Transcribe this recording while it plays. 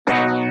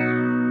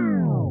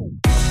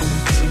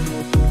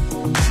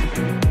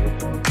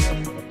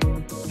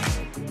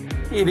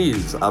It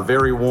is a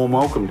very warm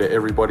welcome to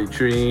everybody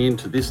tuning in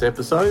to this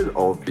episode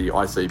of the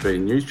ICB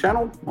News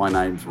Channel. My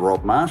name's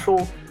Rob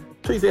Marshall.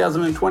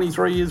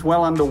 2023 is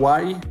well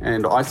underway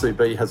and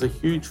ICB has a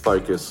huge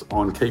focus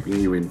on keeping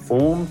you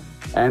informed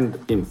and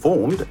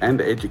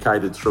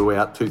educated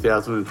throughout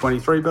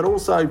 2023, but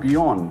also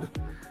beyond.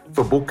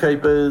 For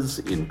bookkeepers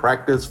in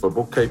practice, for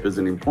bookkeepers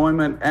in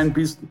employment and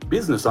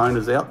business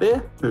owners out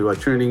there who are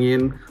tuning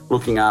in,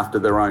 looking after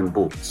their own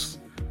books.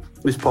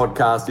 This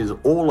podcast is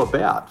all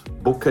about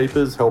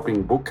bookkeepers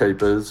helping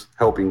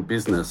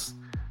business.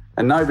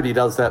 And nobody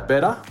does that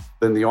better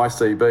than the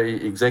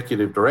ICB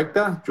Executive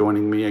Director.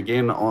 Joining me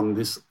again on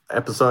this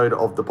episode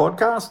of the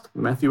podcast,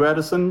 Matthew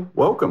Addison,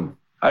 welcome.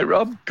 Hey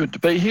Rob, good to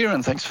be here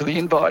and thanks for the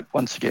invite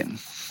once again.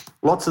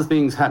 Lots of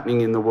things happening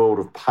in the world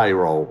of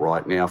payroll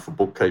right now for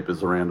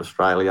bookkeepers around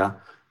Australia.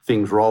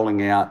 Things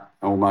rolling out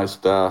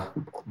almost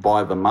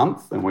by the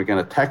month, and we're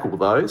going to tackle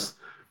those.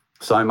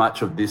 So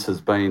much of this has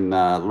been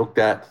looked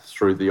at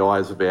through the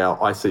eyes of our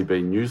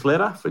ICB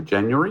newsletter for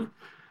January.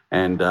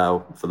 And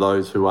for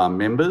those who are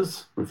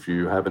members, if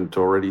you haven't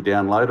already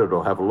downloaded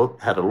or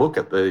had a look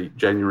at the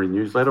January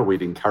newsletter,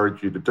 we'd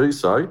encourage you to do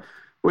so.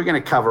 We're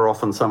going to cover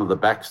off on some of the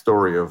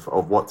backstory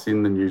of what's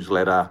in the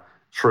newsletter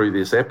through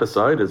this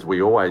episode, as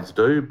we always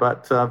do,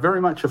 but very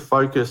much a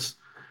focus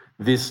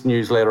this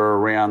newsletter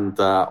around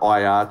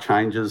IR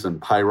changes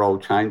and payroll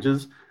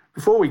changes.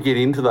 Before we get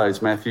into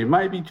those, Matthew,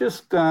 maybe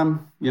just,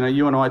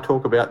 you and I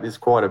talk about this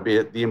quite a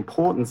bit, the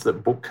importance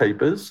that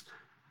bookkeepers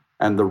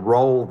and the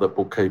role that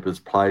bookkeepers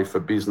play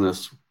for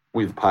business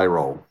with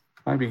payroll.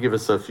 Maybe give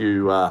us a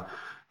few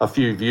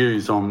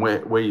views on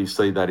where you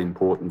see that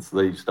importance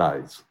these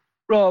days.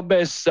 Rob,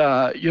 as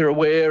you're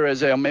aware,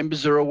 as our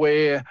members are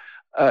aware,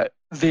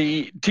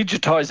 the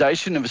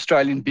digitisation of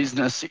Australian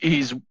business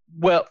is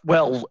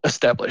well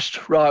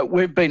established, right?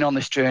 We've been on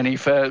this journey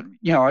for,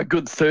 a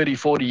good 30,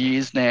 40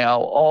 years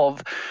now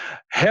of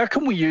how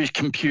can we use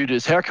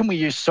computers, how can we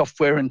use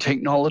software and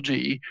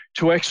technology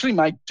to actually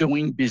make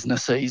doing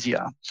business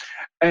easier?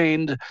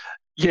 And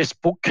yes,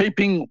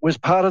 bookkeeping was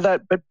part of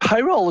that, but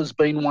payroll has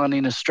been one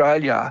in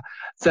Australia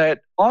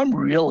that I'm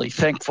really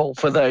thankful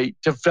for the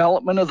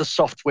development of the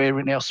software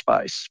in our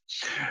space.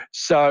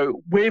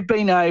 So we've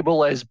been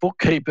able as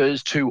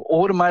bookkeepers to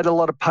automate a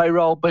lot of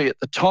payroll, be it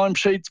the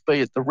timesheets, be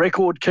it the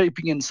record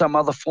keeping in some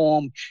other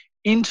form,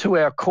 into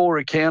our core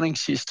accounting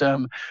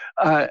system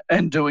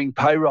and doing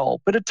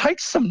payroll. But it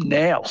takes some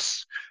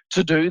nous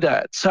to do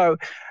that. So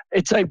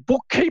it's a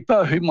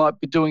bookkeeper who might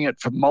be doing it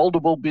for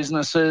multiple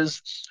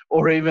businesses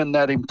or even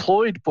that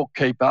employed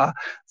bookkeeper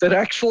that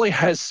actually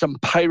has some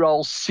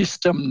payroll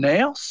system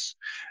nous,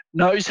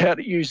 knows how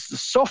to use the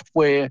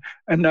software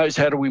and knows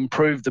how to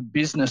improve the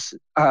business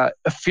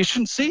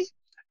efficiency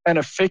and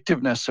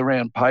effectiveness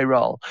around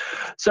payroll.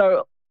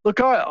 So,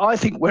 look, I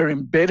think we're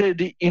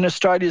embedded in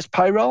Australia's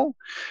payroll.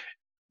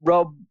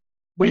 Rob,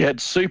 we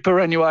had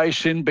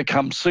superannuation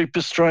become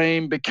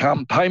SuperStream,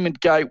 become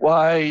payment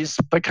gateways,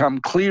 become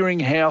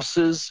clearing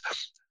houses.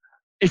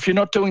 If you're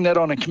not doing that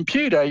on a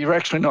computer, you're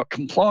actually not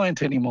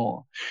compliant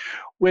anymore.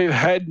 We've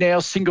had now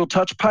single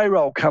touch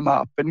payroll come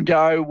up and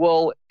go,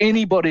 well,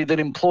 anybody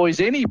that employs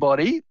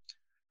anybody,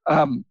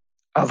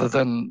 other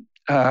than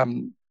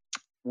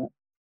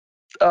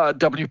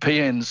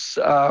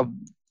WPNs,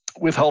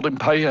 withholding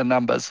payer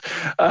numbers,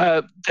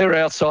 they're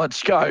outside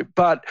scope.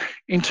 But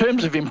in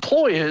terms of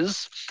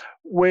employers,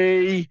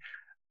 we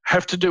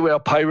have to do our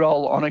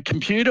payroll on a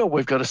computer.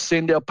 We've got to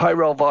send our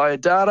payroll via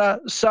data.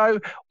 So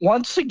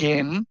once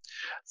again,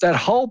 that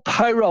whole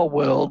payroll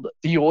world,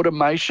 the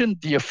automation,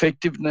 the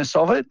effectiveness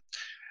of it,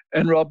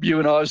 and Rob, you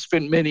and I have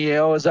spent many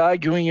hours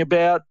arguing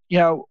about,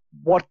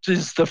 what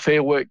is the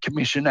Fair Work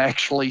Commission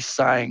actually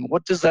saying?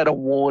 What does that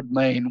award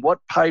mean? What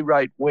pay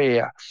rate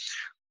where?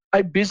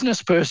 A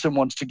business person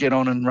wants to get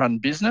on and run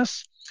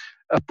business.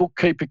 A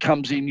bookkeeper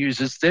comes in,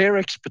 uses their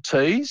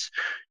expertise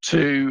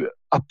to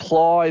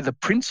apply the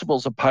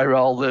principles of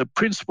payroll, the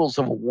principles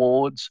of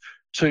awards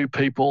to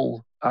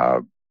people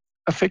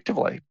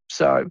effectively.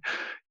 So,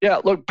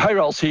 look,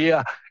 payroll's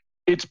here.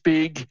 It's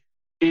big.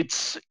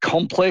 It's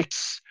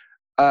complex.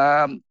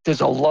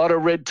 There's a lot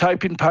of red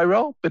tape in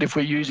payroll, but if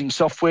we're using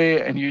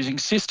software and using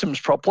systems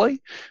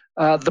properly,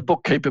 the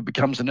bookkeeper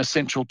becomes an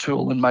essential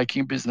tool in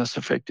making a business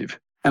effective.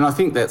 And I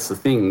think that's the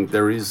thing.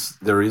 There is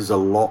a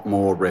lot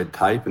more red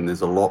tape and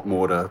there's a lot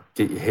more to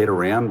get your head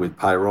around with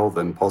payroll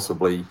than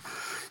possibly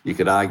you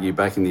could argue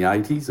back in the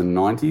 80s and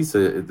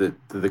 90s.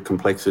 The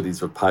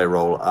complexities of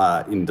payroll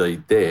are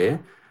indeed there.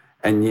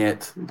 And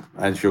yet,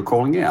 as you're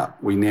calling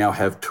out, we now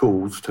have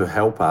tools to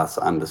help us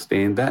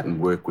understand that and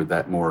work with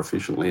that more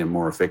efficiently and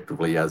more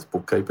effectively as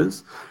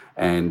bookkeepers.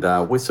 And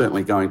we're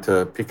certainly going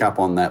to pick up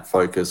on that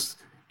focus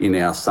in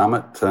our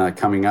summit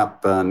coming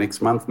up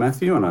next month,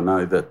 Matthew, and I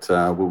know that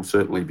we'll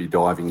certainly be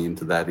diving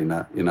into that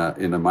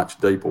in a much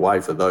deeper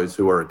way for those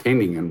who are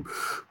attending. And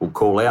we'll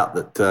call out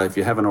that if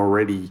you haven't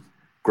already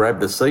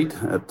grabbed a seat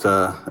at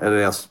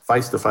our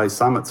face-to-face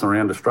summits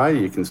around Australia,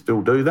 you can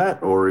still do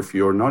that. Or if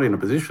you're not in a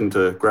position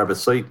to grab a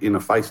seat in a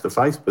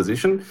face-to-face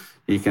position,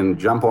 you can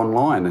jump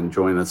online and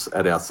join us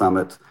at our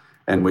summit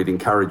And we'd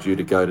encourage you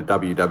to go to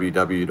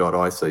www.icb.org.au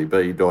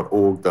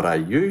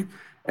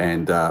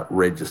and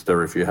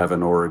register if you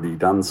haven't already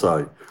done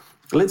so.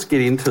 Let's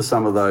get into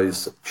some of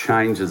those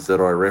changes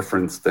that I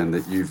referenced and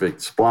that you've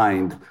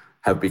explained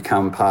have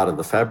become part of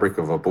the fabric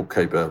of a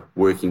bookkeeper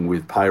working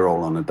with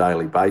payroll on a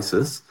daily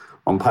basis.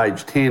 On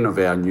page 10 of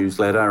our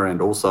newsletter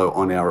and also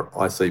on our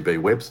ICB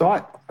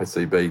website,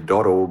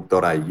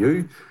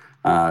 icb.org.au,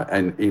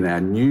 and in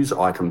our news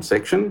item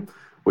section,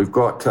 we've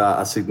got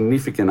a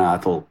significant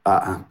article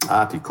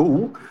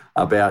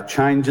about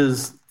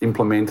changes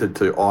implemented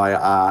to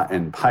IR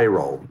and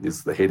payroll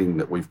is the heading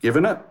that we've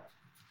given it.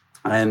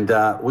 And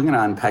we're going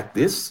to unpack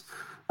this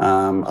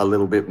a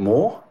little bit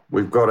more.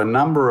 We've got a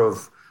number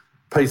of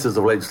pieces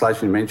of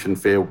legislation. You mentioned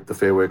the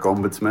Fair Work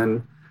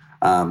Ombudsman.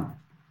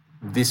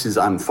 This is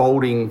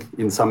unfolding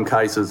in some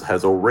cases,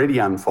 has already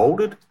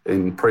unfolded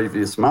in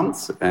previous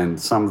months, and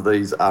some of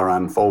these are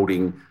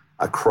unfolding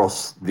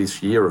across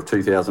this year of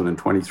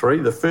 2023.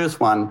 The first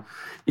one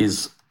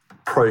is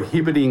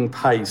prohibiting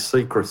pay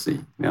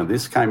secrecy. Now,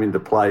 this came into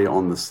play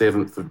on the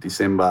 7th of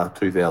December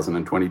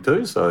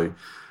 2022, so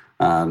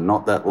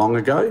not that long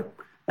ago,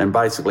 and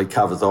basically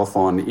covers off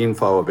on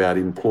info about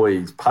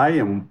employees' pay.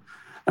 And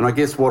I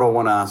guess what I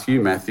want to ask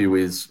you, Matthew,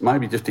 is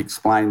maybe just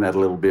explain that a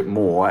little bit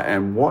more,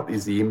 and what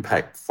is the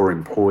impact for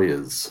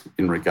employers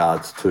in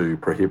regards to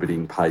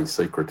prohibiting pay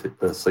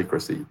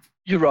secrecy?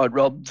 You're right,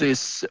 Rob.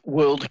 This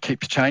world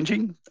keeps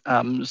changing.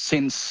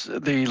 Since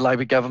the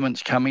Labor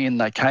government's come in,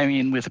 they came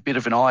in with a bit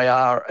of an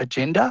IR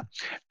agenda,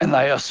 and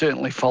they are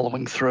certainly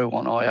following through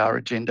on IR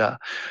agenda.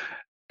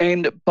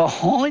 And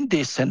behind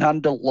this and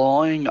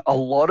underlying a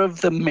lot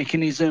of the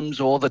mechanisms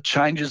or the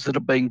changes that are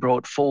being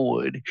brought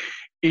forward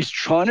is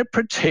trying to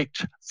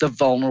protect the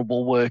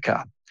vulnerable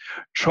worker,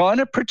 trying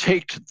to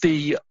protect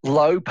the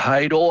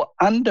low-paid or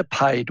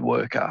underpaid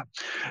worker.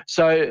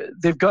 So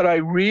they've got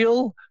a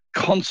real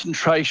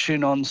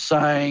concentration on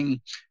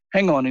saying,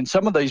 hang on, in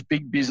some of these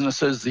big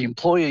businesses, the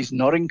employee's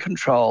not in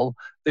control,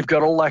 they've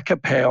got a lack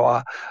of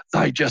power,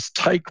 they just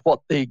take what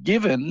they're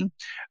given,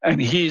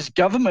 and here's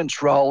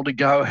government's role to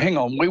go, hang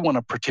on, we want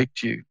to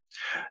protect you.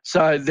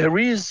 So there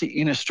is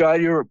in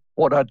Australia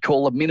what I'd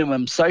call a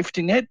minimum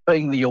safety net,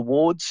 being the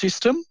award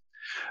system.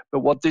 But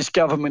what this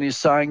government is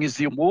saying is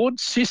the award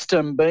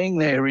system being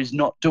there is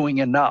not doing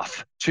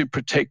enough to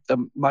protect the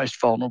most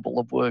vulnerable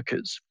of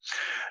workers.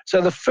 So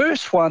the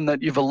first one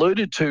that you've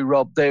alluded to,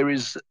 Rob, there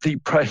is the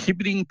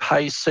prohibiting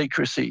pay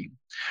secrecy.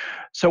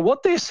 So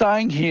what they're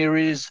saying here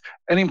is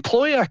an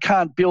employer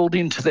can't build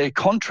into their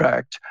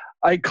contract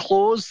a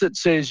clause that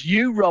says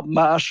you, Rob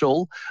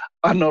Marshall,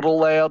 are not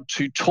allowed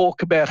to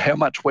talk about how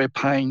much we're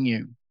paying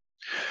you.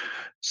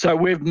 So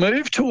we've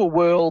moved to a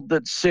world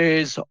that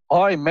says,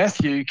 I,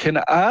 Matthew, can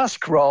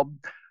ask Rob,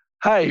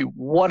 hey,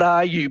 what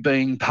are you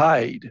being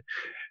paid?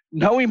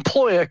 No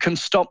employer can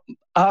stop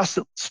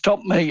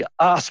me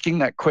asking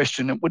that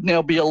question. It would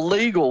now be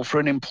illegal for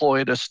an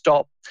employer to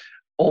stop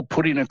or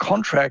put in a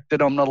contract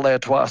that I'm not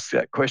allowed to ask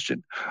that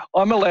question.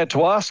 I'm allowed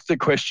to ask the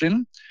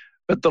question,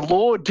 but the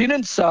law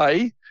didn't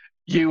say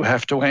you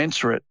have to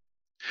answer it.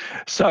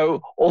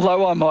 So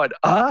although I might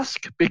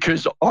ask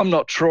because I'm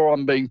not sure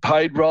I'm being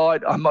paid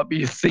right, I might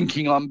be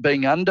thinking I'm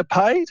being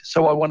underpaid,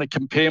 so I want to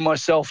compare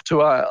myself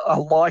to a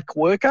like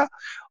worker,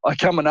 I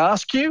come and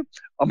ask you,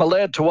 I'm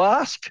allowed to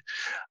ask.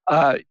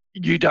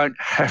 You don't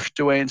have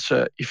to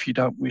answer if you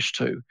don't wish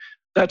to.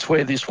 That's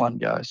where this one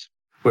goes.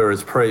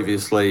 Whereas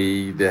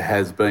previously there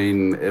has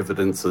been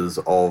evidences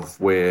of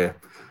where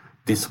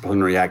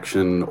disciplinary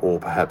action or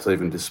perhaps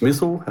even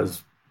dismissal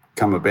has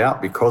come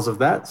about because of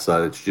that.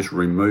 So it's just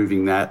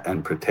removing that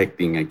and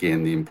protecting,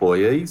 again, the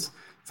employees.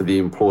 For the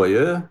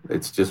employer,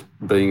 it's just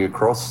being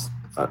across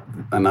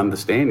an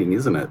understanding,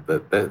 isn't it,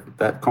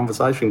 that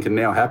conversation can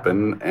now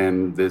happen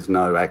and there's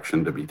no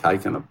action to be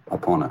taken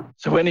upon it.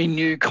 So any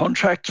new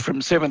contract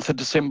from 7th of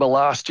December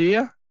last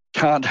year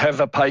can't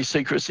have a pay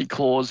secrecy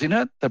clause in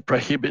it that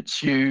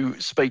prohibits you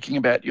speaking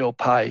about your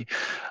pay.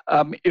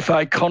 If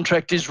a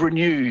contract is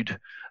renewed,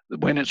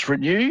 when it's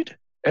renewed,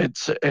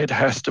 it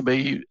has to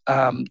be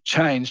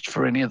changed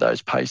for any of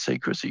those pay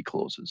secrecy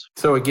clauses.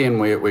 So again,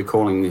 we're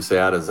calling this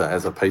out as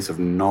a piece of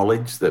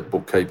knowledge that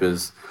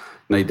bookkeepers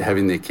need to have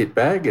in their kit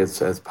bag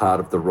as part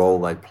of the role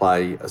they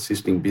play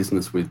assisting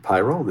business with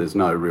payroll. There's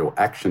no real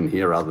action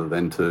here other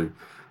than to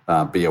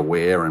be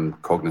aware and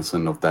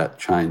cognizant of that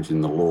change in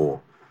the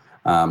law.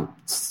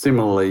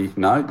 Similarly,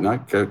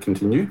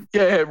 continue.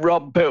 Yeah,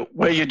 Rob, but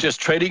where you're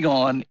just treading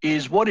on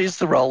is what is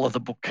the role of the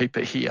bookkeeper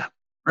here?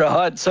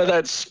 Right, so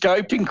that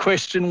scoping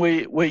question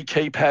we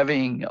keep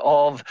having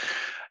of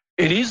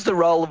it is the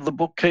role of the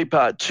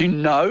bookkeeper to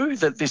know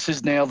that this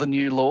is now the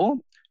new law,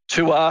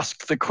 to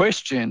ask the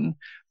question,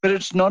 but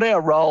it's not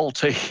our role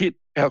to hit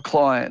our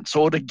clients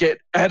or to get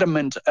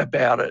adamant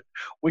about it.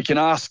 We can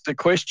ask the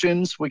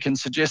questions, we can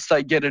suggest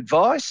they get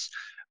advice,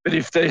 but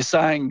if they're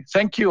saying,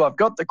 thank you, I've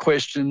got the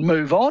question,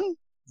 move on,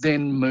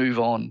 then move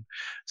on.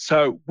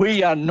 So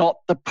we are not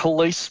the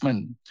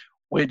policemen.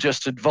 We're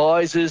just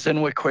advisors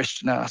and we're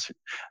question askers.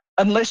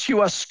 Unless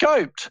you are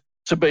scoped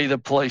to be the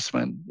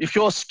policeman. If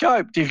you're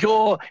scoped, if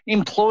you're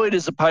employed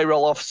as a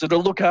payroll officer to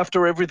look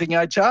after everything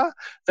HR,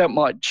 that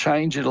might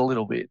change it a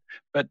little bit.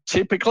 But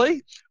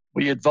typically,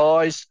 we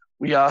advise,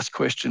 we ask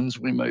questions,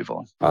 we move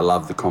on. I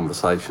love the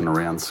conversation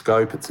around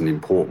scope. It's an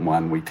important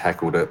one. We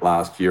tackled it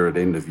last year at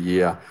end of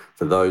year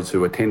for those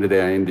who attended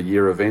our end of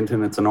year event,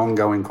 and it's an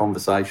ongoing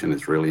conversation.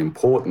 It's really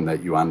important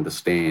that you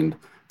understand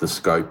the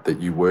scope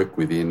that you work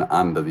within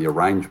under the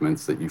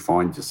arrangements that you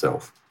find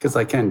yourself, because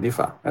they can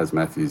differ, as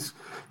Matthew's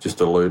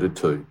just alluded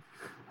to.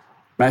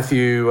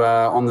 Matthew,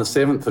 on the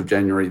 7th of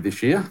January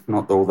this year,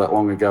 not all that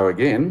long ago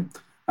again,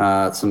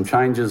 some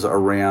changes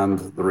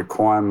around the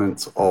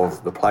requirements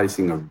of the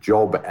placing of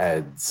job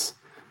ads,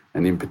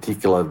 and in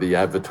particular the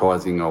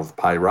advertising of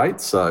pay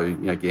rates. So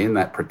again,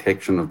 that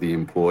protection of the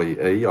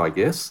employee, I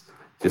guess.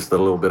 Just a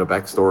little bit of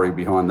backstory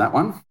behind that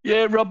one.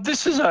 Yeah, Rob,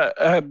 this is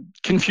a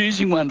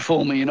confusing one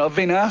for me, and I've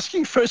been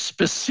asking for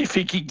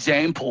specific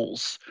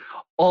examples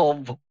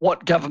of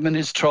what government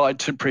has tried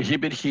to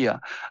prohibit here.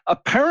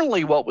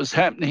 Apparently what was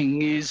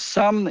happening is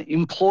some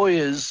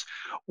employers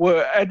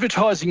were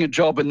advertising a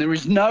job, and there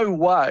is no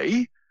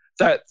way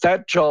that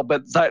that job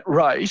at that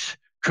rate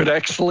could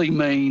actually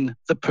mean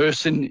the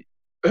person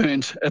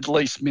earned at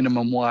least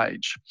minimum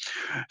wage.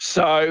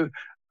 So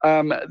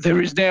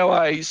there is now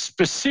a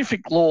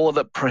specific law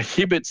that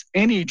prohibits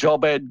any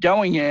job ad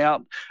going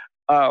out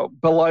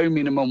below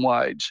minimum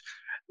wage.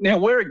 Now,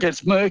 where it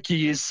gets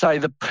murky is, say,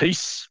 the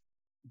piece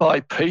by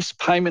piece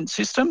payment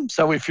system.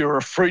 So if you're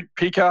a fruit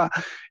picker,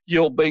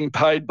 you're being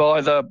paid by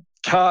the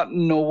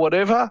carton or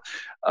whatever,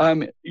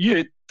 the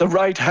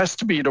rate has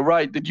to be at a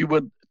rate that you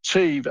would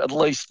achieve at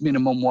least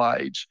minimum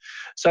wage.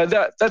 So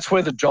that's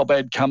where the job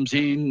ad comes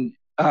in.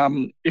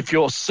 If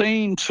you're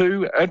seen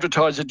to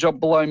advertise a job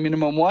below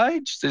minimum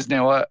wage, there's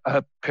now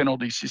a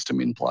penalty system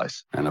in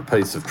place. And a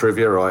piece of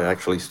trivia, I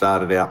actually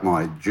started out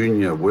my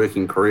junior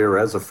working career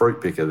as a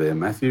fruit picker there,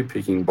 Matthew,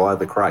 picking by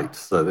the crate.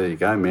 So there you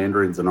go,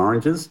 mandarins and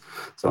oranges.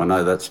 So I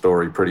know that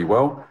story pretty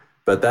well.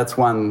 But that's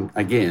one,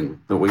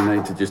 again, that we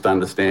need to just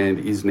understand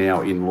is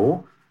now in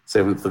law,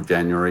 7th of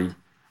January,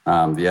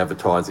 the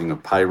advertising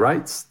of pay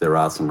rates. There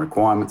are some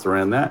requirements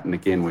around that. And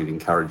again, we'd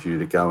encourage you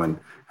to go and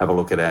have a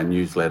look at our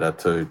newsletter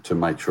to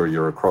make sure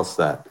you're across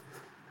that.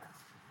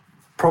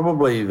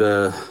 Probably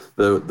the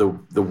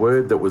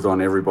word that was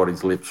on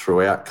everybody's lips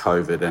throughout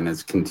COVID and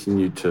has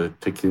continued to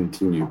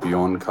continue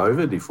beyond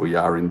COVID, if we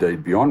are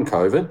indeed beyond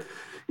COVID,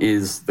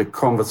 is the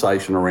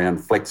conversation around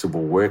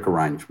flexible work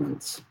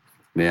arrangements.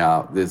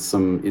 Now, there's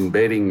some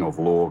embedding of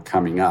law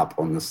coming up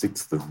on the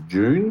 6th of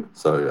June,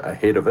 so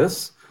ahead of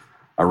us,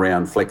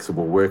 around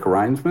flexible work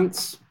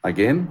arrangements.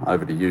 Again,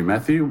 over to you,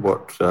 Matthew.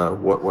 What's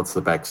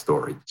the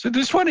backstory? So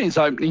this one is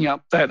opening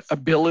up that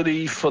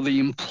ability for the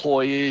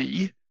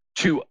employee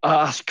to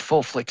ask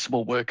for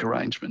flexible work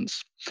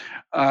arrangements.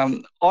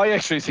 I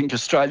actually think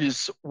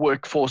Australia's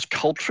workforce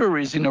culture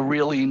is in a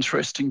really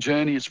interesting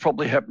journey. It's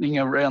probably happening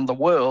around the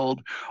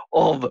world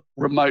of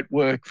remote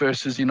work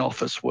versus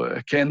in-office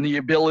work, and the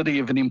ability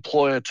of an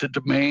employer to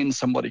demand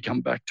somebody come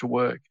back to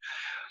work.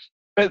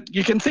 But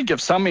you can think of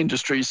some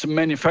industries, some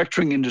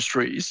manufacturing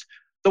industries,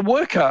 the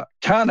worker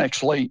can't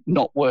actually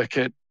not work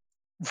it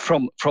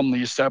from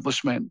the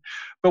establishment.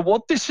 But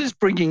what this is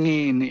bringing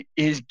in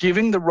is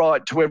giving the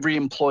right to every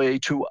employee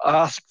to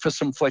ask for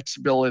some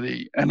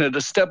flexibility, and it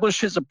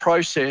establishes a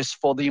process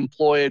for the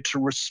employer to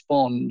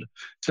respond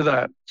to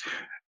that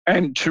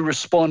and to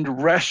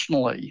respond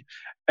rationally.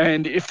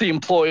 And if the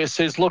employer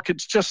says, look,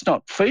 it's just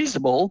not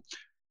feasible,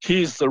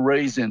 here's the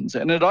reasons.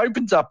 And it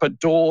opens up a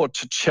door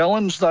to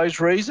challenge those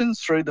reasons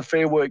through the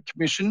Fair Work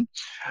Commission.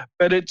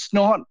 But it's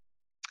not,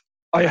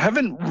 I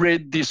haven't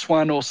read this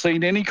one or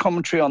seen any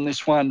commentary on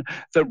this one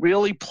that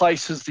really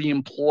places the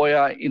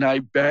employer in a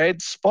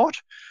bad spot.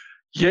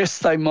 Yes,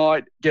 they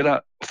might get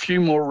a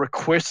few more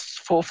requests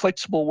for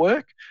flexible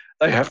work.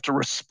 They have to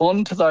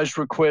respond to those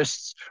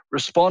requests,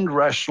 respond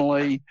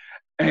rationally,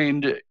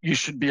 and you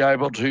should be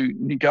able to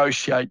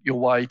negotiate your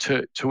way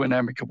to an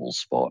amicable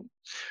spot.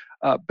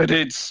 But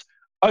it's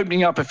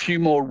opening up a few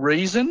more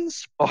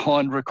reasons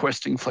behind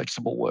requesting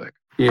flexible work.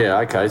 Yeah,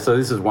 okay. So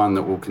this is one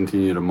that we'll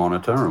continue to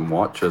monitor and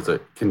watch as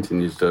it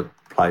continues to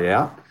play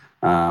out.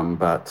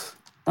 6th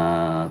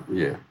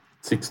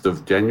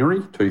of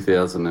January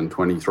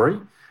 2023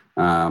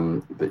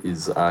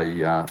 is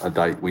a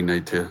date we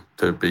need to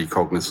be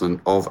cognizant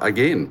of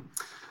again.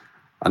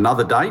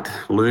 Another date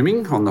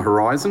looming on the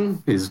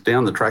horizon is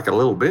down the track a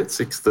little bit,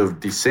 6th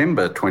of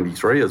December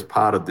 23, as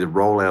part of the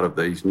rollout of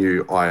these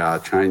new IR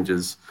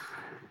changes,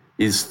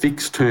 is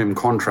fixed term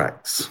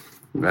contracts.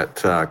 That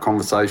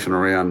conversation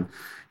around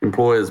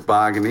employers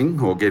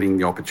bargaining or getting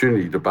the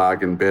opportunity to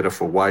bargain better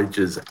for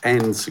wages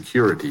and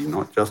security,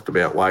 not just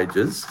about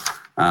wages.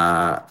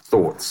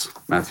 Thoughts,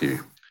 Matthew?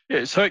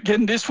 Yeah, so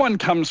again, this one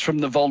comes from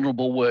the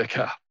vulnerable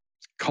worker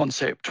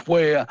concept,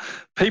 where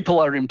people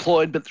are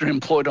employed, but they're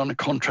employed on a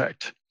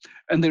contract,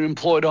 and they're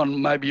employed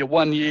on maybe a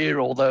 1 year,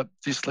 or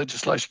this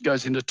legislation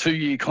goes into 2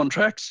 year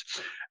contracts.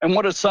 And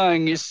what it's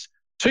saying is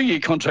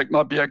 2-year contract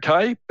might be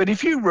okay, but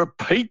if you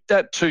repeat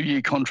that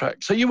 2-year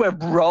contract, so you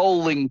have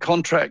rolling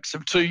contracts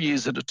of 2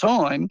 years at a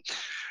time,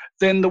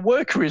 then the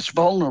worker is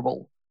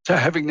vulnerable to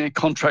having their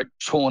contract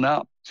torn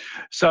up.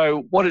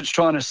 So what it's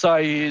trying to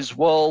say is,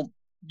 well,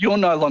 you're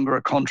no longer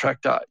a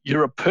contractor.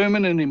 You're a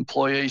permanent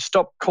employee.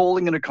 Stop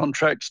calling it a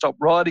contract. Stop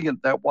writing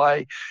it that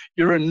way.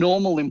 You're a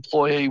normal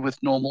employee with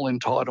normal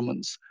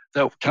entitlements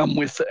that come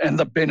with and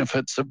the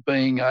benefits of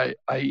being a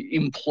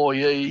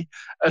employee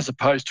as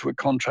opposed to a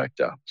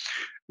contractor.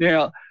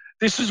 Now,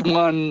 this is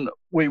one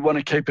we want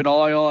to keep an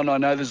eye on. I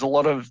know there's a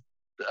lot of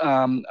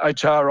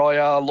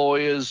HRIR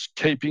lawyers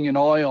keeping an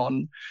eye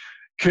on,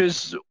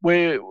 because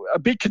we're a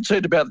bit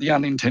concerned about the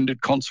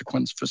unintended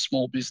consequence for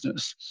small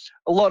business.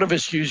 A lot of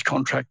us use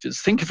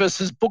contractors. Think of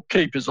us as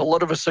bookkeepers. A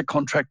lot of us are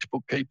contract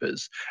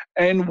bookkeepers.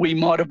 And we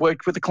might have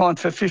worked with a client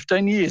for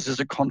 15 years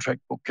as a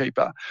contract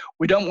bookkeeper.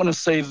 We don't want to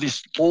see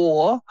this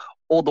law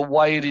or the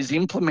way it is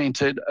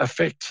implemented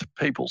affect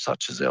people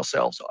such as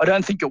ourselves. I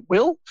don't think it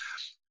will,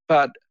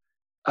 but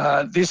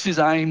this is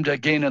aimed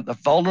again at the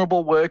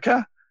vulnerable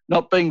worker,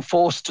 not being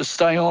forced to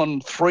stay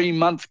on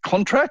 3-month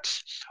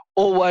contracts,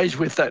 always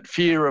with that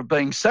fear of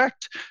being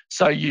sacked.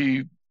 So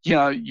you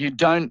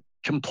don't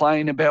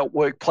complain about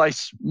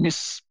workplace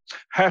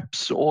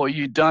mishaps, or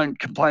you don't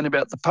complain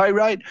about the pay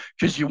rate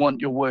because you want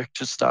your work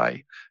to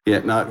stay. Yeah,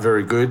 no,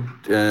 very good.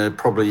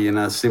 Probably in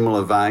a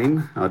similar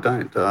vein.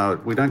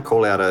 We don't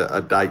call out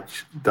a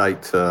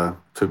date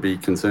to be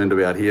concerned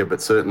about here,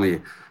 but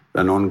certainly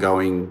an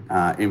ongoing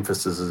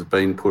emphasis has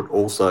been put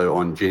also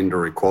on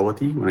gender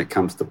equality when it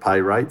comes to pay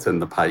rates and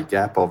the pay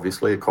gap,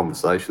 obviously, a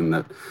conversation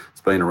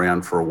that's been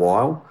around for a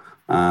while.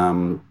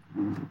 Some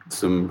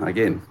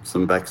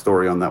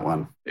backstory on that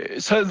one.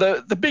 So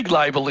the big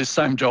label is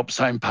same job,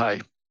 same pay.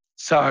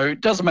 So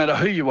it doesn't matter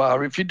who you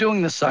are. If you're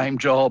doing the same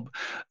job,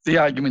 the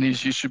argument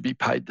is you should be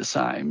paid the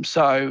same.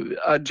 So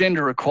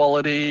gender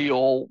equality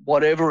or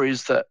whatever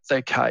is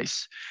the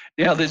case.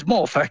 Now, there's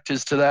more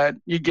factors to that.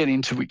 You get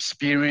into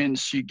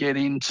experience, you get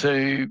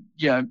into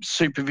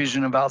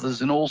supervision of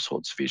others and all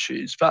sorts of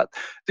issues. But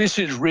this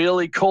is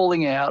really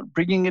calling out,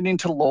 bringing it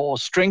into law,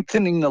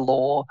 strengthening the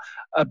law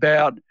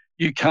about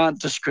you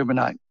can't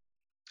discriminate.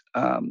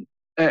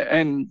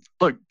 And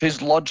look,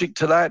 there's logic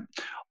to that.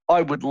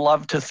 I would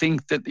love to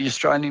think that the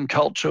Australian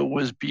culture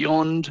was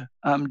beyond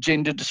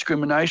gender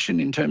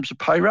discrimination in terms of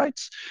pay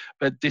rates,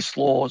 but this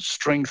law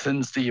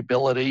strengthens the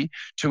ability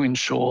to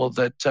ensure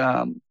that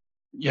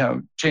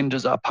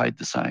genders are paid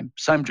the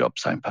same job,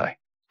 same pay.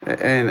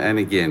 And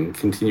again,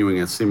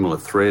 continuing a similar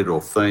thread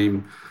or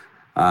theme,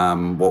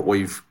 what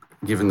we've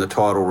given the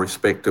title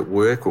Respect at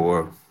Work,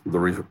 or the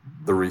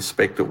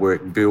Respect at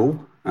Work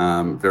Bill,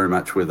 very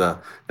much with an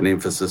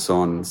emphasis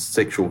on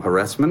sexual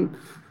harassment.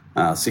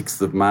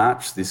 6th of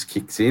March, this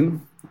kicks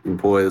in.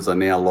 Employers are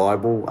now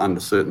liable under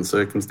certain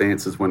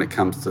circumstances when it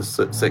comes to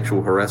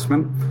sexual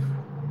harassment.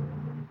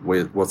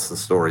 What's the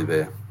story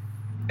there?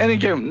 And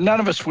again,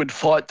 none of us would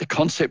fight the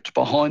concept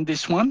behind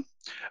this one,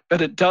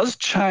 but it does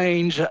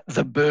change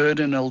the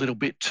burden a little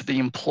bit to the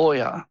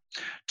employer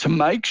to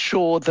make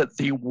sure that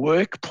the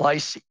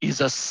workplace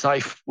is a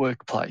safe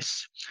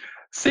workplace.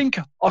 Think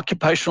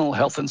occupational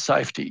health and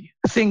safety.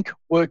 Think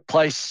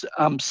workplace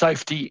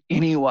safety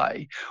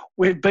anyway.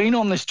 We've been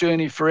on this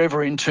journey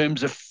forever in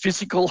terms of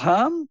physical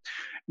harm.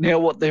 Now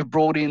what they've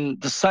brought in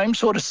the same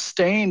sort of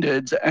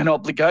standards and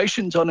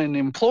obligations on an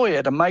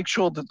employer to make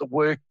sure that the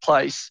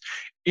workplace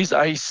is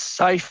a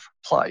safe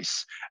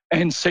place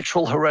and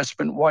sexual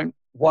harassment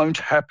won't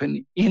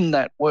happen in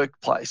that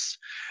workplace.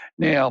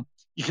 Now,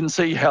 you can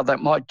see how that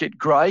might get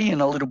grey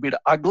and a little bit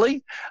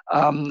ugly,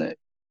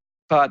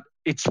 but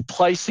it's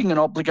placing an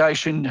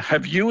obligation.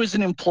 Have you as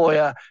an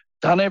employer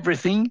done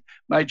everything,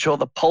 made sure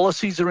the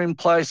policies are in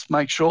place,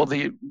 make sure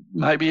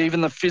maybe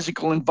even the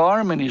physical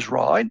environment is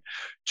right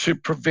to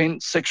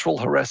prevent sexual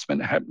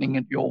harassment happening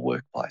at your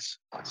workplace?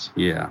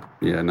 Yeah,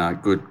 no,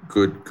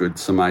 good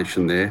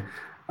summation there.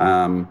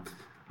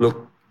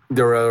 Look,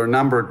 there are a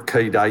number of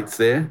key dates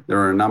there. There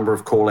are a number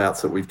of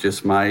call-outs that we've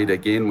just made.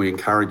 Again, we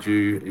encourage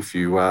you, if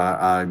you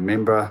are a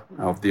member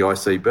of the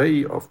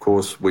ICB, of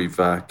course, we've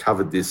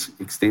covered this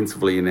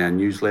extensively in our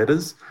newsletter,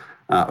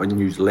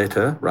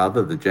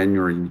 the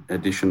January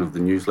edition of the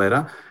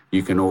newsletter.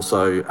 You can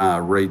also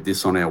read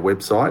this on our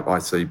website,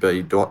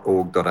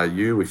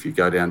 icb.org.au, if you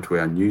go down to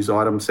our news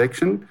item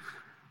section.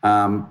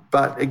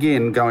 But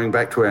again, going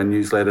back to our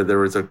newsletter,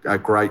 there is a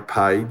great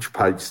page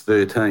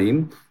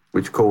 13,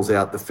 which calls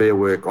out the Fair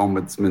Work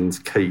Ombudsman's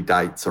key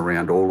dates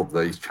around all of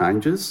these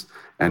changes.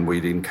 And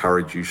we'd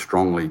encourage you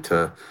strongly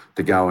to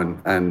go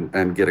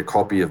and get a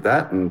copy of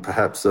that, and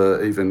perhaps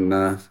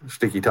even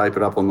sticky tape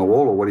it up on the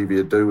wall, or whatever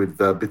you do with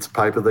bits of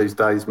paper these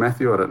days,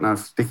 Matthew. I don't know if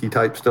sticky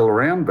tape's still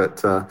around,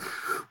 but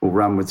we'll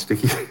run with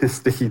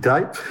sticky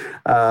tape.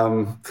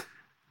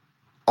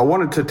 I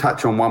wanted to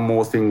touch on one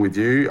more thing with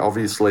you.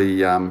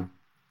 Obviously,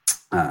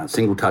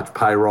 single touch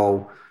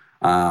payroll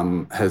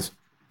has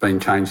been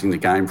changing the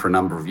game for a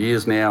number of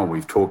years now.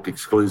 We've talked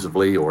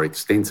exclusively or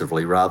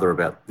extensively rather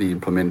about the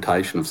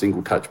implementation of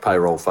single touch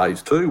payroll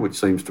phase 2, which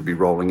seems to be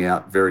rolling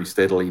out very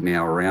steadily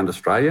now around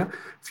Australia.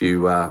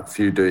 Few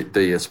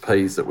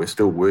DSPs that we're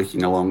still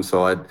working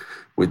alongside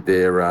with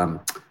their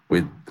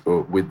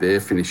with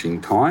their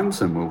finishing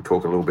times, and we'll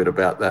talk a little bit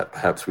about that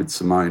perhaps with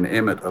Simone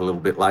Emmett a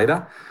little bit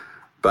later.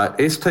 But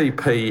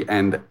STP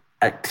and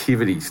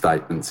activity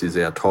statements is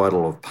our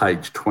title of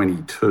page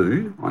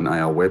 22 on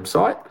our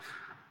website.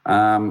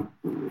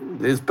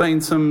 There's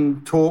been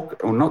some talk,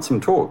 or not some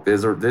talk,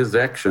 there's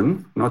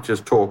action, not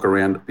just talk,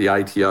 around the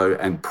ATO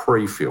and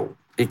pre-fill.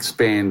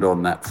 Expand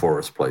on that for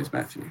us, please,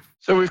 Matthew.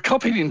 So we've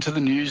copied into the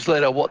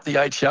newsletter what the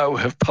ATO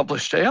have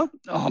published out.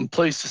 I'm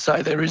pleased to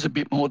say there is a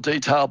bit more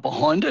detail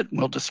behind it.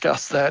 We'll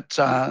discuss that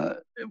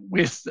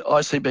with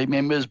ICB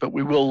members, but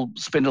we will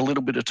spend a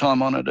little bit of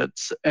time on it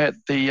at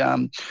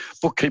the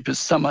Bookkeepers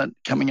Summit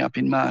coming up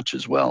in March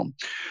as well.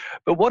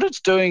 But what it's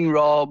doing,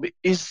 Rob,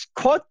 is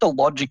quite the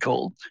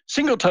logical.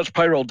 Single touch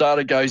payroll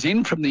data goes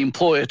in from the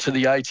employer to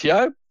the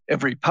ATO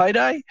every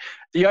payday.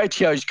 The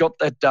ATO's got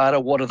that data.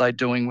 What are they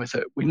doing with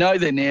it? We know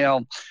they're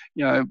now,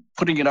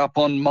 putting it up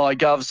on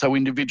MyGov so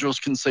individuals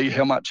can see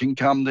how much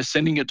income. They're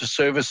sending it to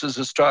Services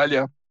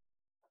Australia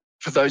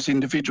for those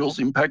individuals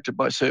impacted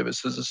by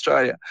Services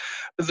Australia.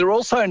 But they're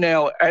also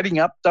now adding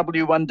up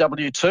W1,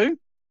 W2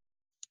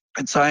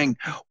 and saying,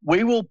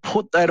 we will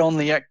put that on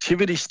the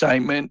activity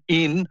statement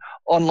in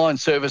online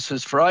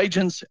services for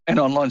agents and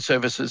online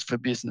services for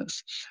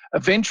business.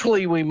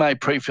 Eventually, we may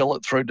pre-fill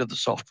it through to the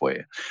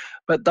software,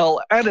 but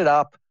they'll add it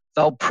up,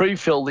 they'll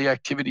pre-fill the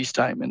activity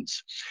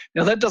statements.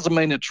 Now, that doesn't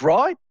mean it's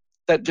right.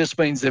 That just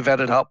means they've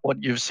added up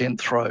what you've sent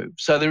through.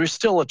 So there is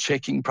still a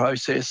checking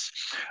process.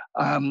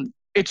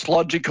 It's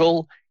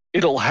logical.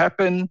 It'll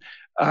happen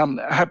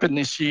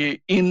this year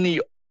in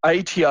the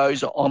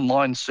ATO's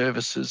online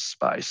services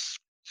space.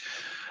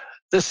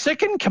 The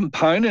second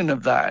component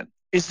of that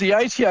is the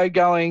ATO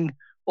going,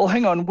 well,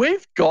 hang on,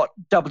 we've got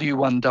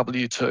W1,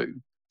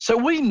 W2. So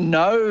we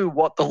know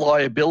what the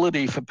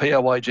liability for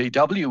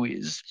PAYGW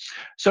is.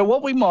 So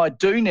what we might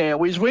do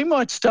now is we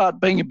might start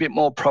being a bit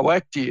more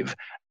proactive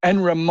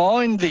and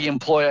remind the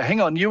employer, hang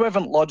on, you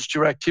haven't lodged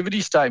your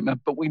activity statement,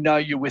 but we know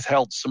you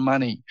withheld some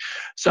money.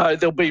 So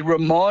there'll be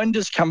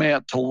reminders come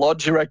out to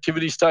lodge your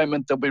activity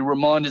statement. There'll be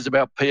reminders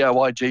about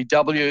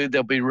PAYGW.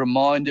 There'll be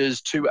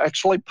reminders to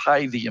actually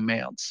pay the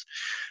amounts.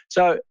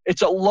 So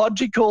it's a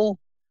logical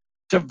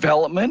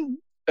development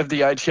of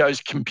the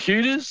ATO's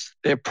computers,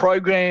 their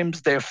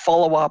programs, their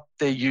follow-up,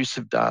 their use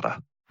of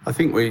data. I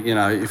think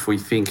if we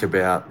think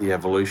about the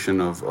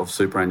evolution of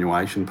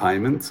superannuation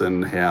payments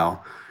and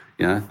how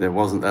there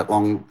wasn't that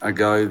long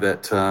ago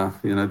that,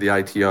 the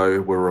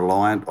ATO were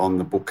reliant on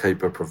the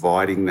bookkeeper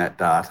providing that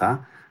data.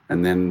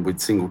 And then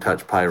with single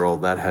touch payroll,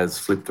 that has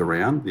flipped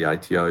around. The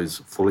ATO is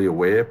fully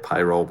aware,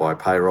 payroll by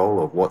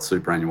payroll, of what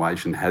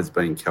superannuation has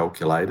been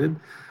calculated.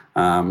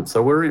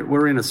 So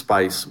we're in a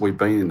space, we've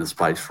been in a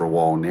space for a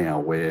while now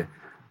where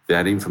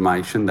that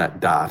information, that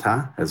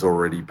data has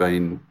already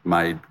been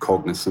made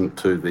cognizant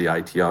to the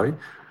ATO.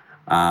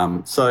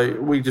 So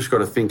we just got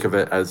to think of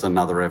it as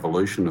another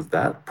evolution of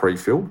that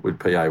pre-fill with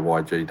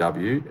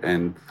PAYGW.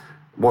 And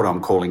what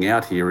I'm calling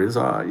out here is,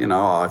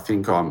 I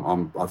think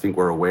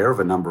we're aware of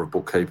a number of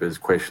bookkeepers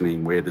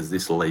questioning where does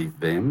this leave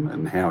them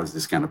and how is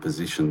this going to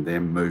position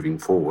them moving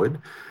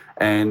forward.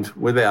 And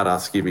without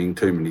us giving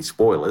too many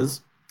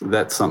spoilers,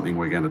 that's something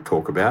we're going to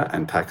talk about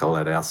and tackle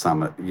at our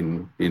summit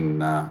in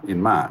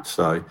March.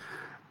 So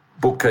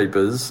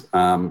bookkeepers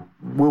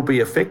will be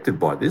affected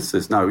by this.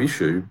 There's no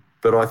issue.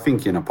 But I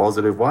think in a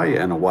positive way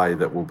and a way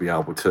that we'll be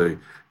able to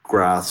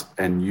grasp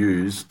and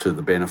use to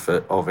the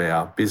benefit of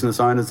our business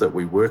owners that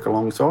we work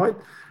alongside,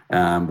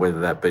 whether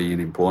that be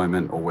in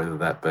employment or whether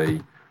that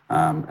be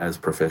as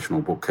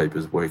professional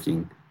bookkeepers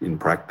working in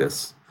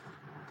practice.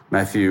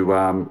 Matthew,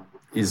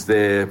 is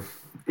there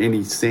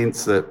any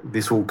sense that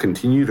this will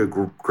continue to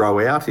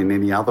grow out in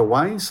any other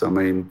ways? I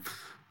mean,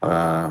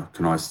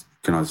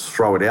 can I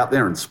throw it out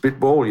there and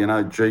spitball,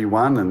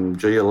 G1 and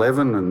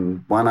G11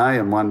 and 1A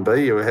and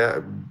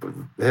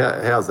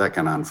 1B? How's that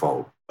going to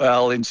unfold?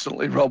 Well,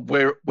 instantly, Rob,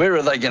 where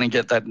are they going to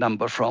get that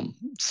number from?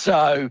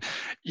 So,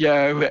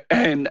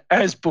 and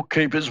as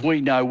bookkeepers,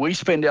 we know we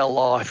spend our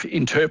life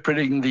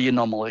interpreting the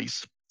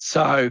anomalies.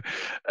 So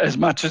as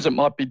much as it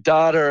might be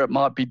data, it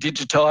might be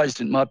digitised,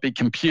 it might be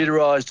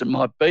computerised, it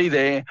might be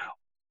there,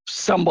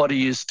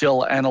 somebody is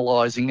still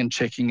analysing and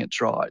checking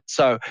it's right.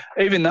 So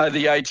even though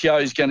the ATO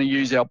is going to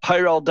use our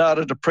payroll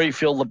data to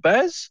pre-fill the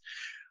BAS,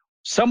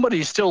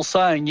 somebody's still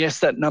saying, yes,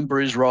 that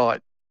number is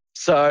right.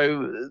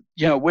 So,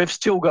 we've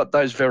still got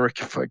those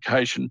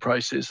verification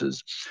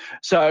processes.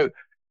 So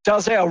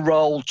does our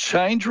role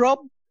change, Rob?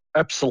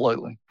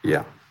 Absolutely.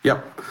 Yeah.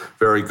 Yep.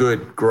 Very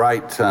good.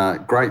 Great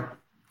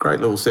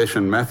little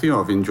session, Matthew.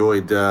 I've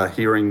enjoyed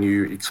hearing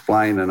you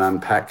explain and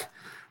unpack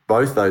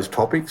both those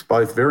topics,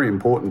 both very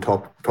important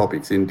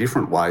topics in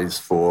different ways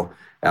for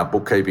our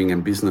bookkeeping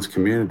and business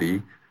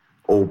community,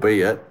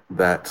 albeit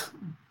that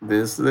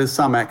there's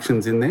some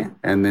actions in there,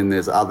 and then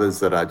there's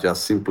others that are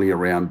just simply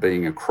around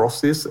being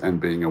across this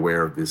and being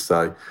aware of this.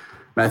 So,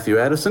 Matthew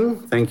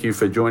Addison, thank you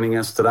for joining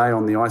us today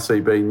on the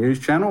ICB News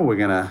Channel. We're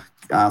going to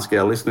ask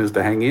our listeners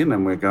to hang in,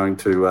 and we're going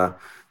to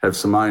have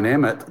Simone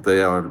Emmett,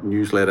 our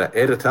newsletter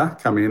editor,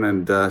 come in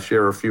and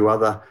share a few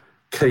other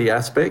key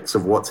aspects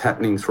of what's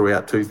happening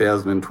throughout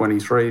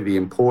 2023. The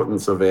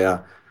importance of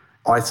our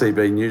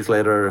ICB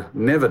newsletter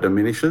never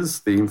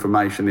diminishes. The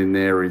information in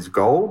there is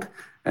gold.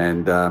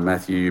 And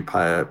Matthew, you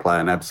play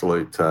an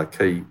absolute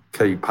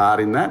key part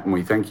in that, and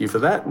we thank you for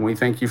that, and we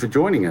thank you for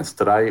joining us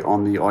today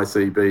on the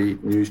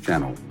ICB News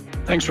Channel.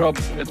 Thanks, Rob.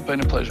 It's been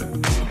a pleasure.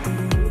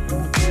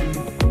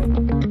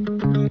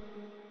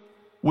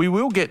 We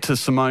will get to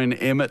Simone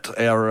Emmett,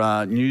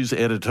 our news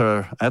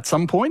editor, at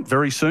some point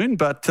very soon,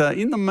 but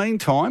in the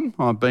meantime,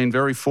 I've been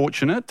very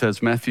fortunate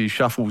as Matthew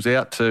shuffles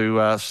out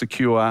to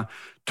secure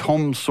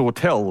Tom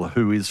Sawtell,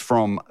 who is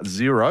from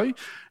Xero,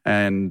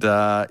 and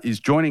is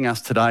joining us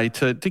today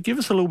to give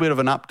us a little bit of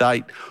an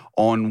update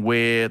on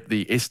where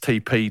the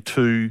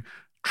STP2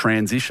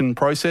 transition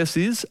process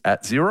is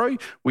at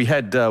Xero. We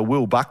had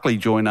Will Buckley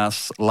join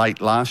us late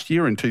last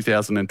year in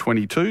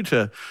 2022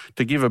 to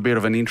give a bit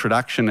of an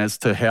introduction as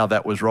to how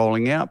that was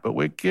rolling out, but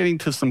we're getting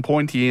to some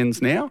pointy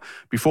ends now.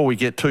 Before we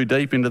get too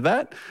deep into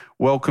that,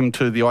 welcome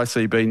to the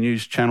ICB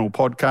News Channel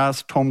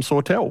podcast, Tom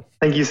Sawtell.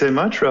 Thank you so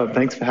much, Rob.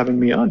 Thanks for having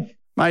me on.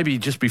 Maybe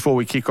just before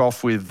we kick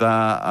off with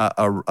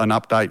an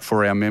update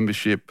for our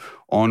membership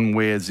on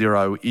where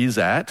Xero is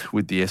at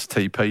with the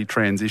STP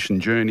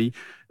transition journey,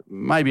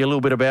 maybe a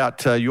little bit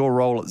about your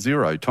role at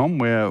Xero, Tom.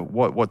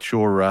 What's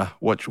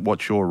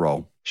your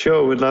role?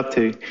 Sure, would love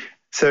to.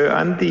 So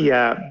I'm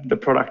the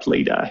product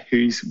leader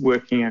who's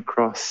working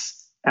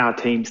across our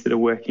teams that are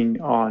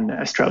working on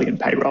Australian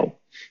payroll.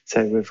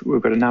 So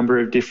we've got a number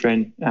of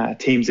different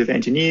teams of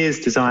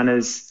engineers,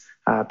 designers,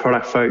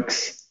 product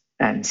folks,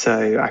 and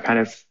so I kind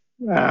of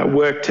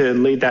work to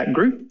lead that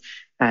group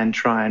and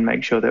try and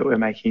make sure that we're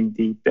making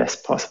the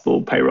best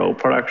possible payroll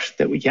product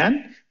that we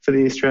can for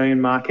the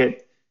Australian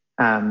market,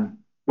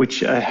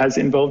 which has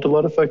involved a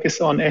lot of focus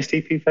on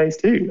STP Phase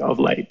 2 of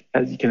late,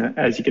 as you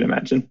can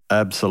imagine.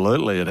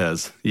 Absolutely, it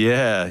has.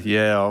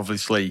 Yeah.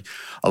 Obviously,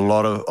 a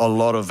lot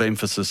of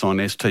emphasis on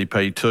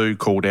STP2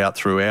 called out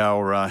through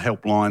our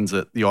helplines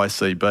at the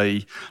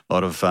ICB. A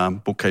lot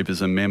of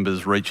bookkeepers and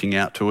members reaching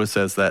out to us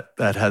as that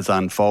has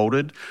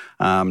unfolded.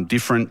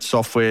 Different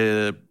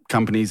software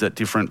companies at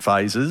different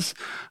phases.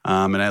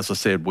 And as I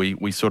said,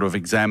 we sort of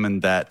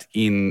examined that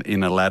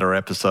in a latter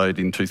episode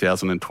in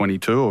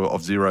 2022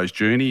 of Xero's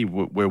journey.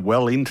 We're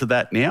well into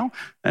that now,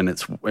 and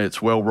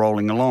it's well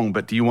rolling along.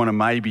 But do you want to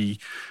maybe,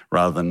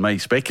 rather than me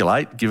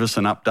speculate, give us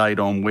an update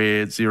on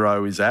where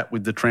Xero is at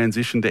with the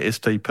transition to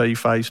STP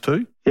Phase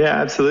 2?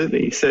 Yeah,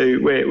 absolutely. So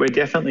we're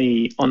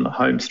definitely on the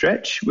home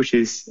stretch, which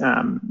is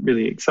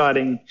really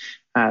exciting.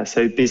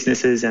 So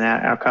businesses and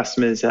our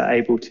customers are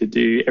able to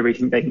do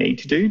everything they need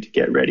to do to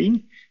get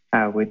ready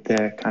with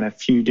the kind of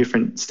few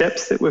different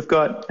steps that we've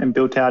got and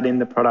built out in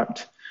the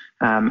product.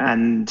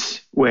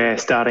 And we're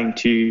starting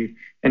to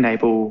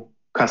enable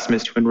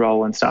customers to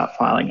enroll and start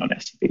filing on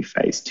STP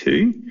Phase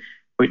 2,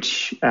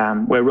 which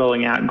we're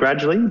rolling out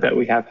gradually, but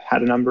we have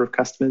had a number of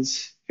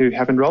customers who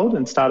have enrolled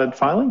and started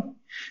filing.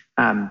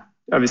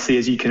 Obviously,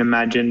 as you can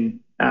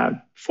imagine,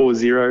 for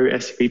Xero,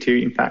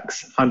 STP2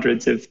 impacts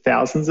hundreds of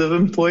thousands of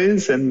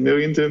employers and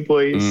millions of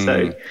employees.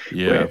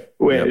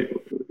 We're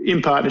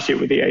in partnership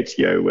with the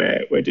ATO,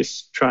 where we're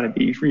just trying to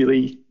be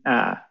really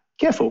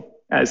careful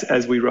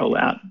as we roll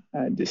out,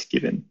 just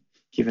given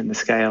the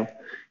scale.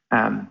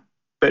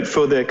 But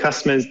for the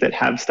customers that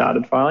have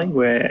started filing,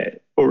 we're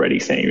already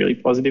seeing really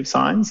positive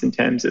signs in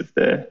terms of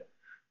the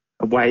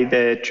way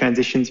the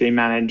transition's being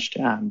managed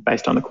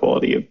based on the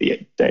quality of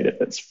the data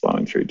that's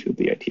flowing through to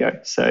the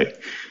ATO. So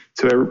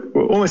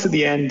we're almost at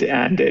the end,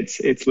 and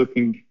it's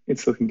looking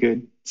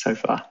good so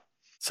far.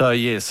 So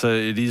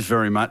it is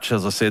very much,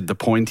 as I said, the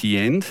pointy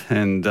end,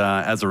 and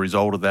as a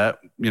result of that,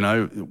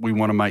 we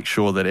want to make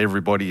sure that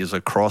everybody is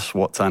across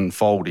what's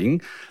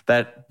unfolding.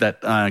 That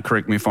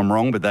correct me if I'm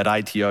wrong, but that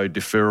ATO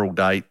deferral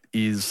date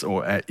is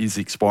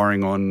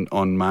expiring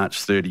on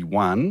March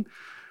 31.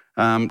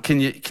 Can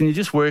you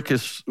just walk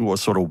us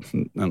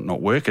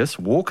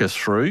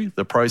through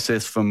the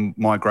process from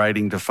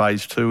migrating to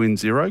Phase 2 in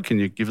Xero? Can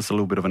you give us a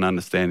little bit of an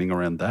understanding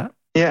around that?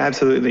 Yeah,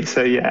 absolutely.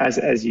 So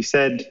as you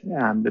said,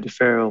 the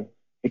deferral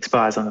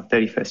expires on the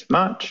 31st of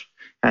March.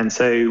 And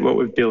so what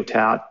we've built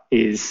out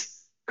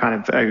is kind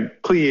of a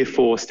clear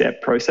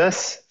 4-step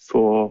process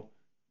for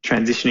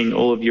transitioning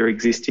all of your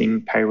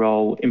existing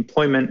payroll,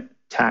 employment,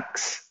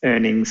 tax,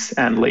 earnings,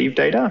 and leave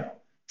data,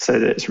 so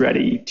that it's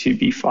ready to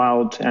be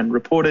filed and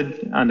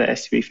reported under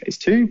STP Phase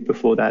 2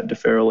 before that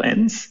deferral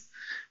ends.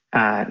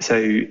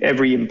 So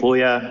every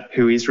employer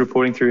who is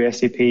reporting through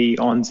STP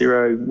on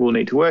Xero will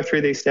need to work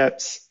through these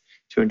steps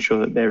to ensure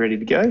that they're ready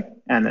to go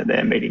and that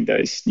they're meeting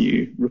those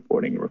new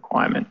reporting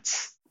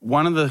requirements.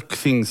 one of the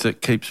things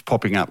that keeps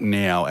popping up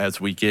now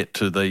as we get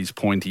to these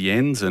pointy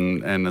ends,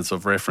 and as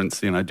I've referenced,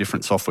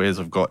 different softwares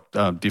have got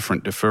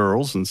different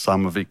deferrals, and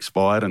some have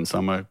expired and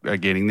some are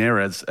getting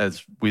there, as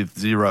with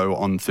Xero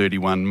on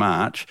 31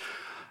 March.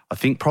 I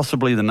think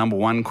possibly the number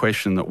one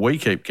question that we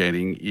keep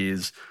getting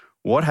is,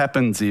 what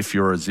happens if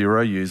you're a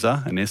Xero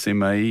user, an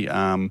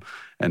SME,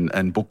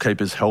 and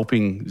bookkeepers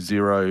helping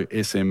Xero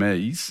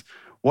SMEs?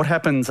 What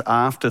happens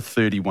after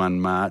 31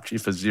 March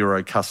if a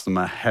Xero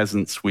customer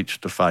hasn't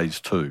switched to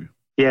phase 2?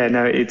 Yeah,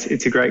 no,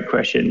 it's a great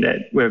question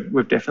that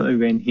we've definitely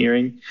been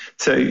hearing.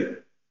 So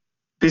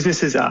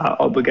businesses are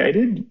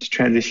obligated to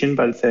transition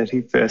by the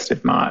 31st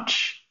of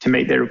March to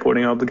meet their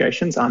reporting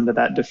obligations under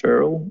that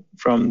deferral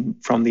from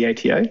the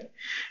ATO.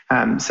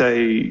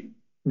 So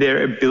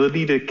their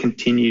ability to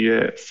continue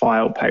to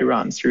file pay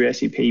runs through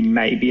SEP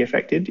may be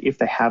affected if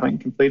they haven't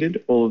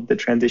completed all of the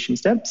transition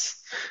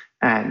steps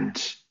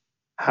and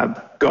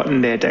have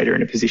gotten their data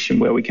in a position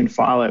where we can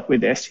file it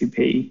with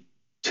STP2.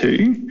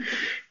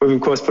 We've, of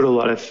course, put a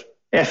lot of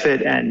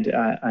effort, and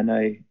I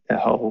know the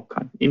whole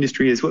kind of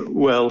industry as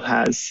well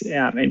has,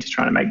 into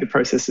trying to make the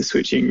process of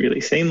switching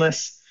really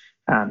seamless,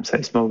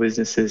 so small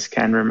businesses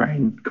can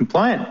remain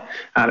compliant.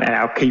 And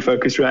our key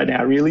focus right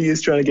now really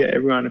is trying to get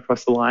everyone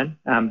across the line.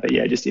 But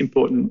yeah, just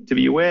important to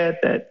be aware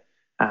that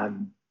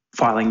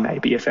filing may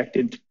be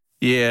affected.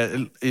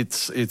 Yeah,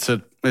 it's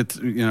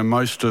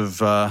most of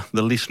the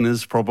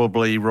listeners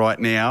probably right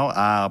now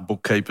are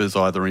bookkeepers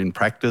either in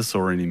practice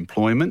or in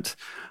employment.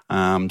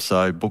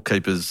 So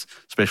bookkeepers,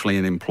 especially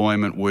in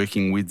employment,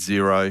 working with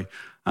Xero,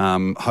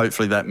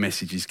 hopefully that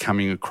message is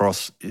coming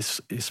across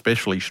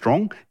especially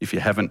strong. If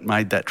you haven't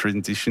made that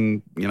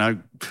transition,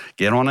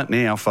 get on it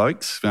now,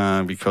 folks,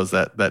 because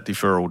that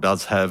deferral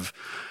does have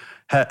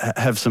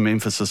some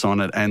emphasis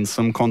on it and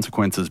some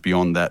consequences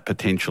beyond that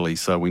potentially.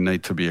 So we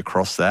need to be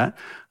across that.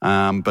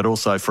 But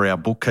also for our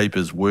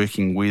bookkeepers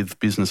working with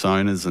business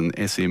owners and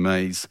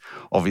SMEs,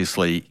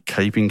 obviously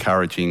keep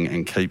encouraging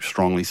and keep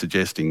strongly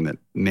suggesting that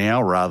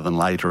now rather than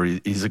later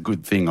is a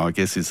good thing, I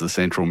guess, is the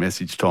central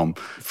message, Tom.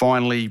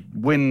 Finally,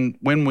 when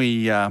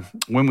we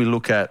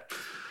look at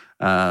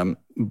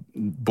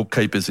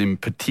bookkeepers in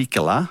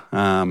particular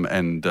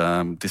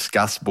and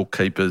discuss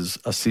bookkeepers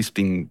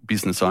assisting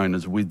business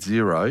owners with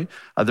Xero,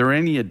 are there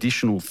any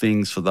additional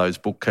things for those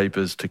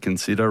bookkeepers to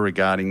consider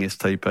regarding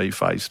STP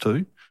Phase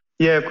 2?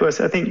 Yeah, of course.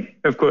 I think,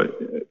 of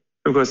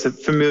course,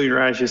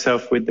 familiarise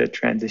yourself with the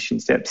transition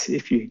steps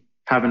if you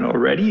haven't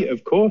already,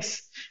 of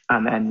course.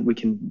 And we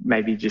can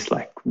maybe just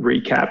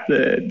recap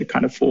the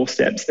kind of 4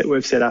 steps that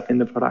we've set up in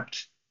the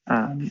product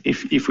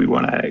if we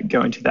want to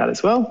go into that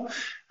as well.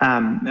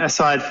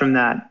 Aside from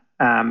that,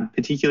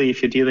 particularly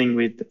if you're dealing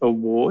with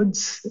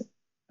awards,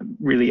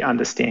 really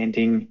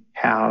understanding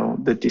how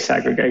the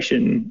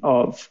disaggregation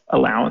of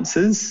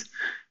allowances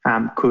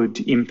could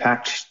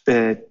impact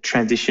the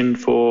transition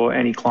for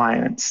any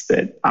clients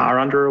that are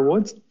under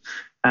awards,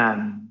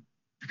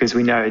 because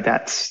we know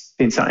that's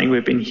been something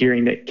we've been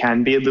hearing that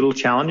can be a little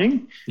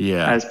challenging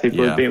as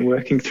people have been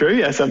working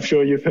through, as I'm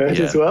sure you've heard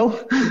as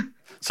well.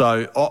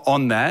 So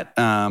on that,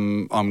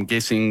 I'm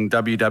guessing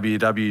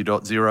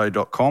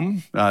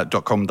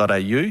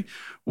www.xero.com.au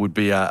would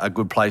be a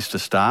good place to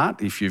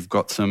start if you've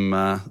got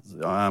some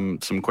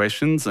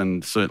questions,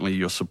 and certainly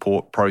your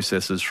support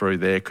processes through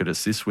there could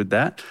assist with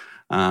that.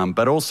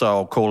 But also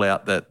I'll call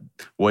out that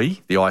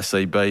we, the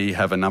ICB,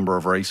 have a number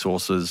of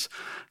resources,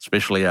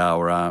 especially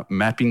our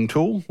mapping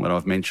tool that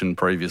I've mentioned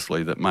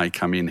previously that may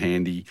come in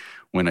handy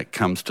when it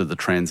comes to the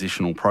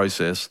transitional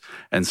process.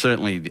 And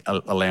certainly the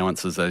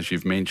allowances, as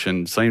you've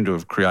mentioned, seem to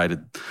have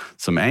created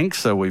some angst.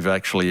 So we've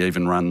actually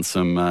even run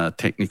some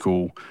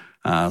technical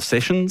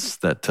sessions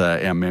that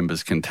our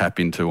members can tap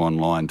into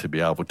online to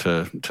be able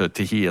to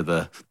hear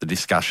the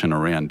discussion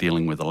around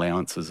dealing with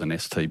allowances and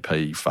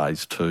STP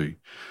Phase 2.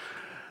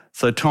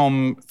 So,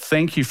 Tom,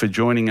 thank you for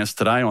joining us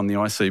today on the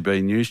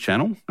ICB News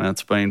Channel.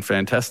 It's been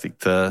fantastic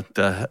to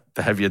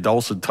have your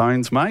dulcet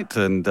tones, mate,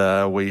 and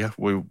we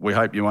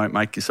hope you won't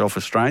make yourself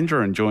a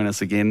stranger and join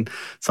us again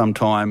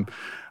sometime.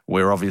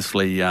 We're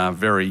obviously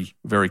very,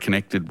 very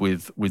connected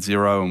with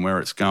Xero and where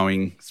it's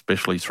going,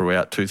 especially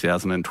throughout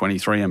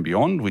 2023 and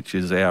beyond, which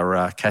is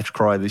our catch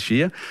cry this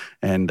year.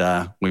 And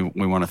we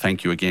want to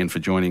thank you again for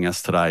joining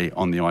us today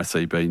on the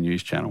ICB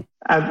News Channel.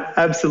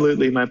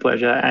 Absolutely, my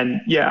pleasure.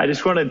 And yeah, I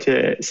just wanted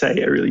to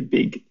say a really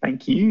big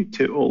thank you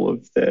to all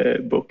of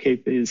the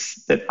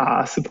bookkeepers that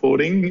are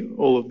supporting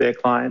all of their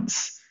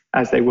clients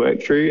as they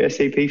work through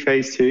SCP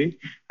Phase 2.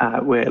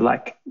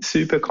 We're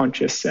super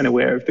conscious and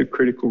aware of the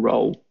critical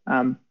role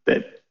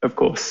that, of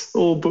course,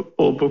 all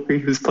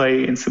bookkeepers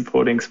play in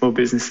supporting small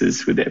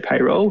businesses with their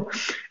payroll,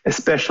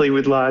 especially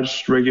with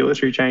large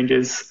regulatory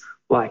changes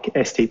like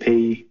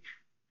STP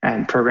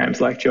and programs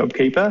like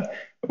JobKeeper.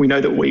 We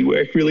know that we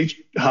work really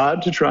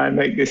hard to try and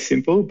make this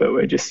simple, but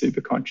we're just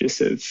super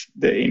conscious of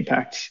the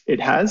impact it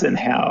has and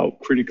how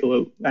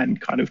critical and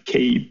kind of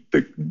key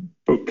the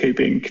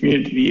bookkeeping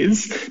community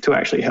is to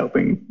actually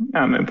helping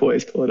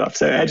employers pull it off.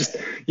 So I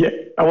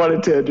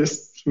wanted to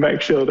just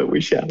make sure that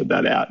we shouted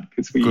that out,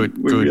 because we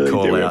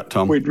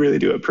really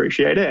do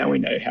appreciate it, and we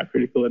know how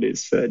critical it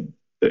is for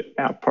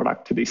our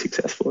product to be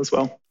successful as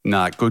well.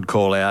 No, good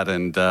call out,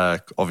 and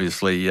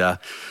obviously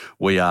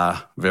we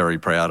are very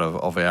proud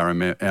of our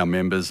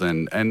members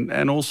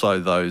and also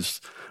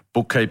those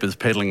bookkeepers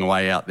peddling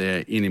away out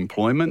there in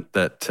employment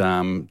that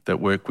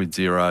work with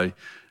Xero.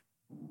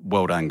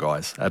 Well done,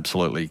 guys.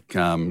 Absolutely,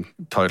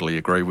 totally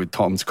agree with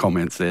Tom's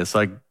comments there.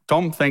 So,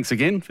 Tom, thanks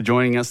again for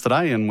joining us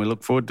today, and we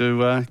look forward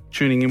to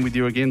tuning in with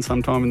you again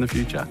sometime in the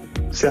future.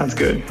 Sounds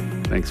good.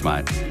 Thanks,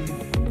 mate.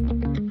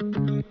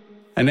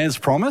 And as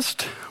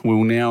promised,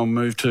 we'll now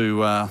move to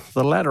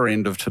the latter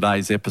end of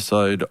today's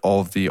episode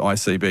of the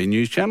ICB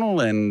News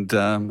Channel. And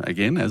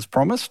again, as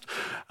promised,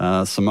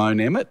 Simone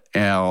Emmett,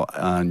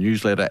 our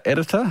newsletter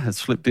editor, has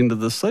slipped into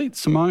the seat.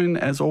 Simone,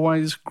 as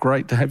always,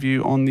 great to have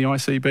you on the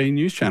ICB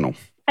News Channel.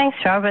 Thanks,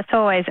 Rob. It's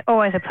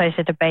always a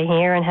pleasure to be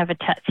here and have a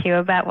chat to you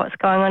about what's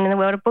going on in the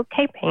world of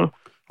bookkeeping.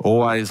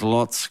 Always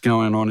lots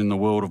going on in the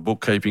world of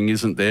bookkeeping,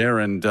 isn't there?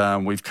 And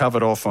we've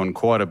covered off on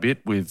quite a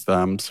bit with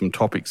some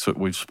topics that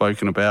we've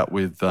spoken about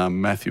with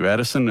Matthew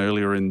Addison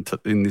earlier in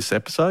this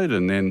episode,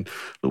 and then a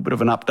little bit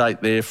of an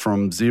update there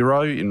from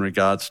Xero in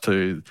regards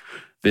to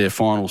their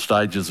final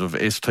stages of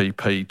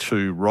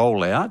STP2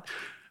 rollout.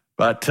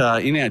 But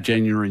in our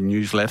January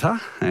newsletter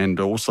and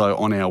also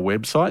on our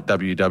website,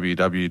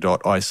 www.icb.org.au,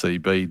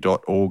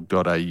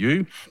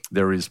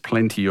 there is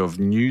plenty of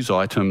news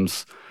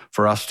items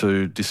for us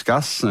to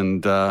discuss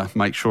and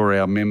make sure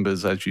our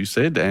members, as you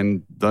said,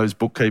 and those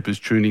bookkeepers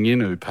tuning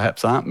in who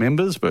perhaps aren't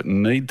members but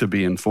need to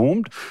be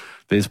informed,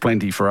 there's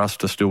plenty for us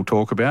to still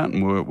talk about,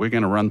 and we're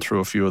going to run through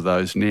a few of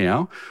those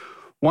now.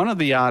 One of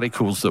the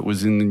articles that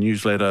was in the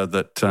newsletter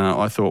that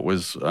I thought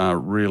was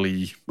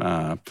really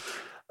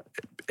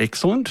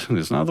excellent,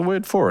 there's another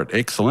word for it,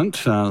 excellent.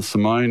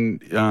 Simone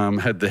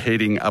had the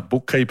heading, A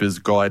Bookkeeper's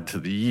Guide to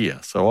the Year.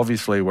 So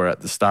obviously we're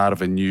at the start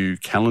of a new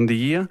calendar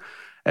year,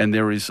 and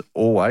there is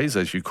always,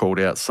 as you called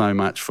out, so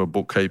much for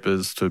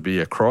bookkeepers to be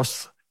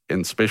across,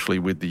 and especially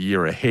with the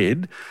year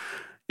ahead.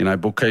 You know,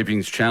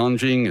 bookkeeping's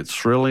challenging, it's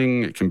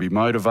thrilling, it can be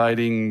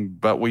motivating,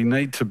 but we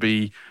need to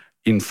be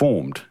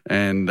informed.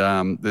 And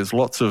there's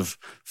lots of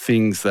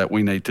things that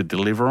we need to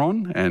deliver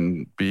on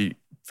and be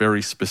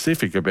very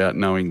specific about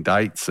knowing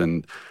dates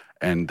and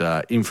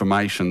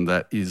information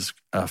that is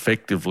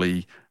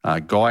effectively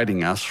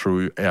guiding us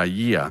through our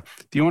year.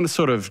 Do you want to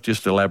sort of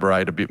just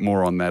elaborate a bit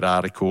more on that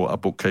article, A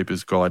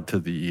Bookkeeper's Guide to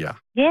the Year?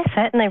 Yeah,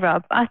 certainly,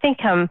 Rob. I think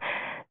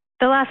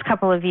the last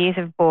couple of years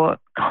have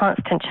brought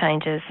constant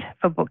changes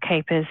for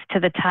bookkeepers to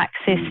the tax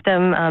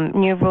system,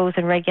 new rules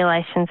and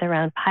regulations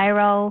around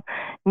payroll,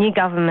 new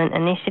government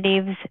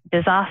initiatives,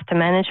 disaster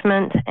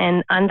management,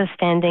 and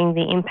understanding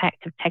the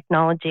impact of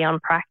technology on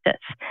practice.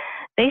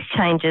 These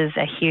changes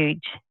are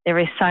huge. There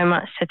is so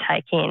much to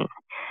take in.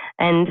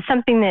 And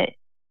something that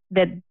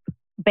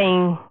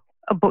being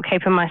a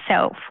bookkeeper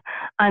myself,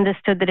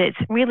 understood that it's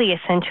really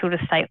essential to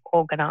stay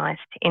organised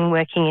in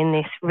working in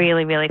this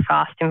really, really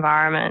fast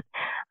environment.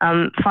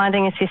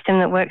 Finding a system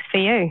that works for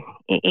you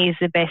is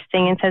the best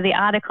thing. And so the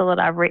article that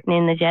I've written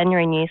in the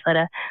January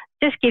newsletter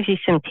just gives you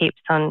some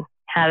tips on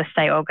how to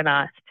stay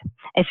organised.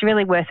 It's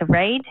really worth a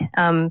read.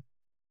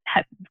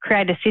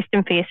 Create a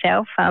system for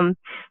yourself.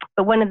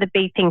 But one of the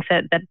big things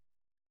that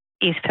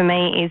is for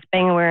me is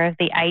being aware of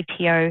the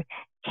ATO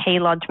key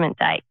lodgement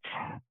dates.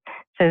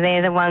 So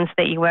they're the ones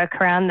that you work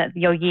around, that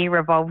your year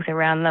revolves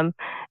around them,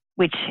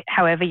 which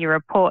however you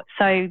report.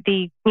 So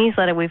the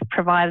newsletter, we've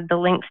provided the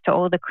links to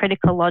all the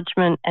critical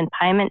lodgement and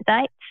payment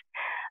dates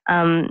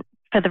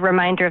for the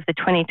remainder of the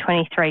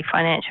 2023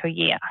 financial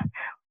year.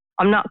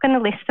 I'm not going to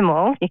list them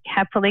all. You can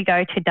happily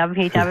go to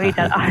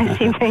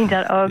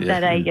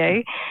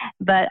www.icb.org.au.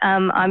 But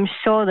I'm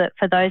sure that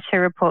for those who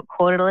report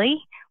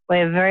quarterly,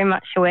 we're very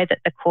much aware that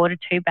the quarter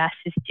 2 BAS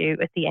is due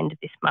at the end of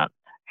this month.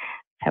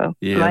 So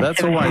yeah,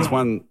 that's always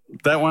one.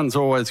 That one's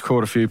always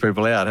caught a few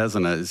people out,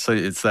 hasn't it?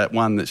 It's that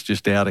one that's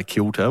just out of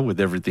kilter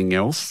with everything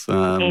else. A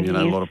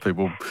lot of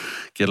people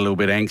get a little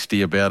bit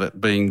angsty about it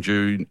being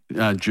due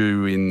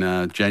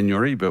in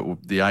January,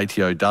 but the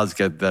ATO does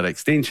get that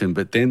extension.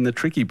 But then the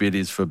tricky bit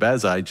is for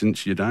BAS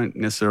agents, you don't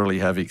necessarily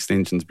have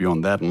extensions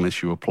beyond that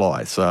unless you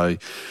apply. So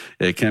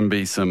there can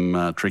be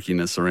some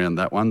trickiness around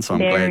that one. So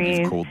I'm glad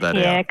you've called that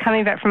out. Yeah,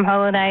 coming back from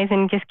holidays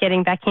and just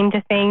getting back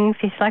into things,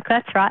 it's like,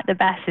 that's right, the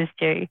BAS is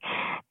due.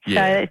 Yeah.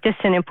 So it's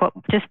just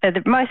just for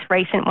the most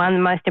recent one,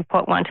 the most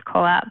important one to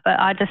call out. But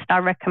I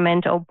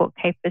recommend all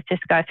bookkeepers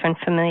just go through and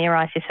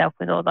familiarise yourself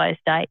with all those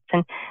dates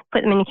and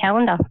put them in your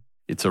calendar.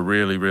 It's a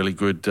really, really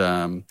good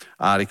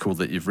article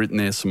that you've written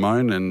there,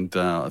 Simone, and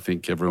I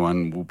think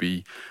everyone will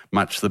be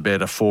much the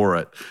better for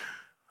it.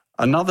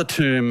 Another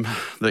term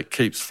that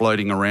keeps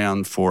floating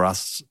around for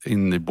us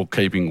in the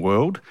bookkeeping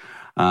world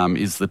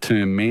is the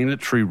term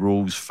mandatory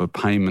rules for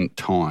payment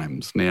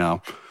times.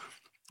 Now,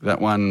 that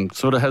one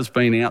sort of has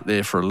been out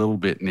there for a little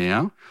bit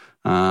now.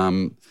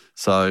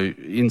 So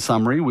in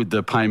summary, with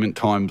the payment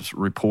times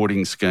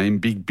reporting scheme,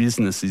 big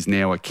business is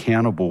now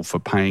accountable for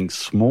paying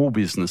small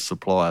business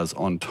suppliers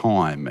on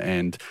time.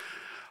 And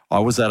I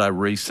was at a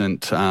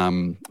recent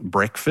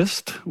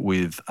breakfast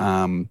with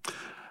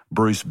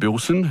Bruce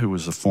Bilson, who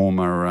was a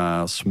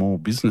former small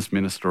business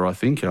minister, I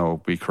think. I'll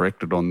be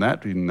corrected on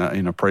that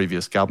in a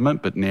previous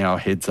government, but now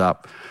heads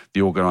up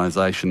the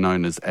organisation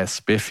known as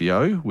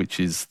ASPEFIO, which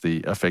is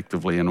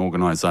effectively an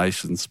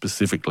organisation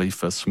specifically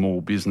for small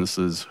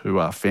businesses who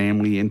are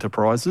family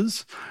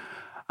enterprises.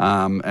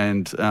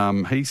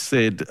 He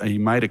said, he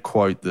made a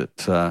quote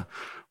that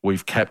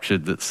we've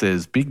captured that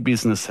says, big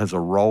business has a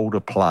role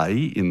to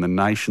play in the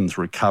nation's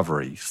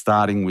recovery,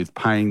 starting with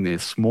paying their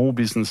small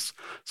business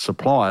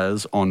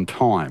suppliers on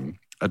time.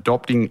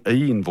 Adopting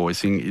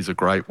e-invoicing is a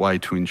great way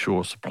to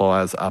ensure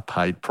suppliers are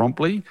paid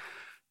promptly. A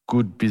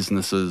good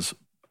business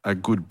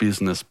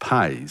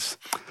pays.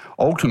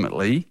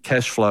 Ultimately,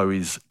 cash flow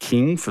is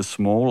king for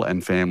small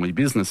and family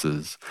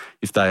businesses.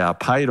 If they are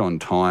paid on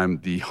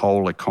time, the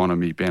whole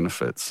economy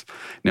benefits.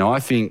 Now,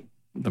 I think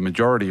the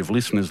majority of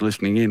listeners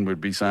listening in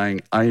would be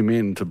saying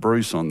amen to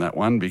Bruce on that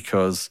one,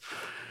 because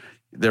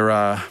there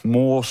are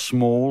more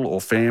small or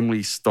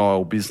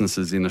family-style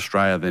businesses in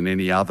Australia than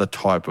any other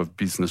type of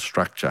business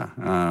structure.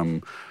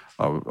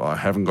 I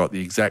haven't got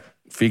the exact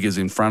figures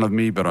in front of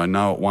me, but I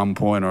know at one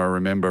point I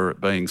remember it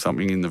being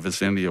something in the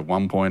vicinity of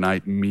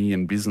 1.8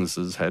 million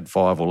businesses had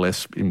 5 or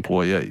less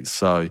employees.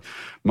 So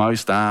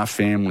most are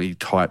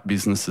family-type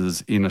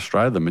businesses in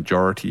Australia, the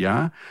majority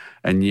are,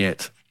 and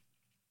yet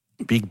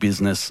big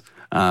business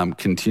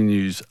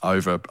continues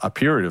over a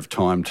period of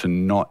time to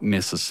not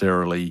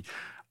necessarily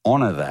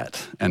honour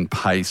that and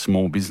pay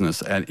small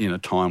business in a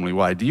timely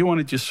way. Do you want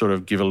to just sort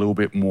of give a little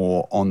bit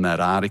more on that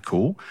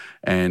article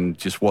and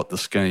just what the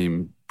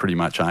scheme pretty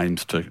much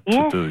aims to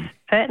do?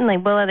 Certainly.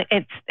 Well,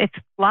 its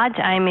large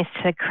aim is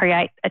to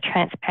create a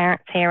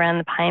transparency around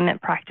the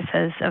payment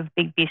practices of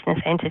big business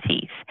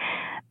entities.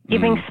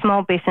 Giving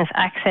small business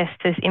access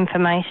to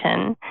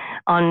information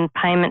on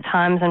payment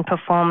times and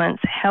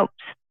performance helps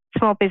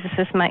small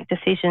businesses make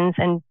decisions,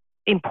 and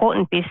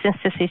important business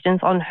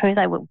decisions, on who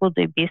they will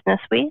do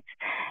business with.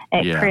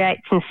 It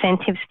creates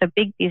incentives for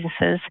big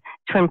businesses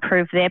to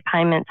improve their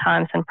payment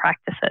times and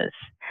practices.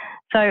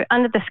 So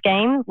under the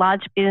scheme,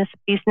 large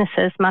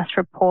businesses must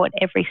report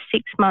every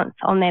 6 months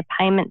on their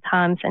payment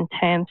times and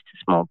terms to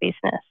small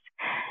business.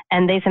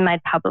 And these are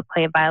made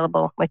publicly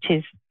available, which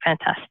is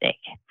fantastic.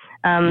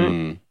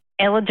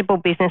 Eligible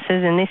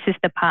businesses, and this is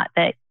the part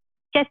that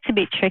gets a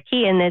bit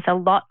tricky, and there's a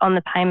lot on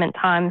the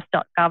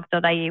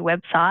paymenttimes.gov.au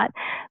website,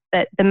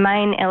 but the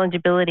main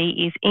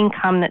eligibility is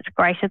income that's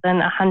greater than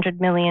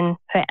 100 million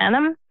per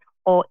annum,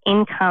 or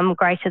income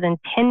greater than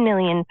 10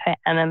 million per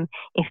annum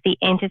if the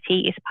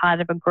entity is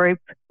part of a group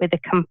with a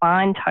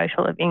combined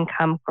total of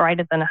income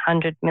greater than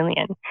 100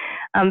 million.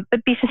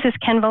 But businesses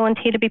can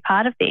volunteer to be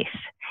part of this.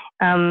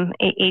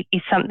 It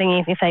is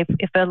something,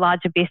 if a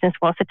larger business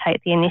wants to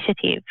take the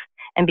initiative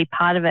and be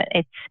part of it,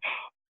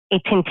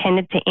 it's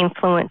intended to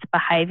influence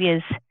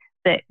behaviours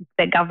that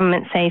the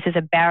government sees as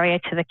a barrier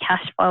to the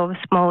cash flow of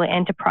smaller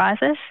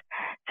enterprises.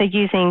 So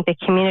using the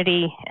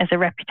community as a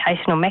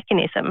reputational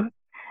mechanism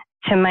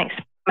to make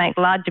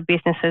larger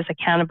businesses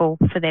accountable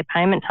for their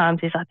payment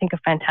times is, I think, a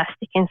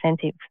fantastic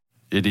incentive.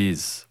 It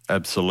is,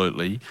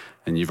 absolutely.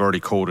 And you've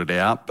already called it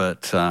out,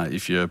 but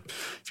if you're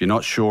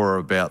not sure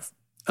about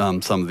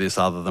some of this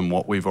other than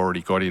what we've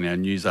already got in our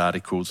news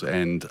articles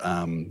and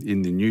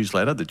in the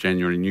newsletter, the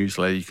January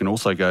newsletter, you can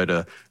also go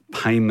to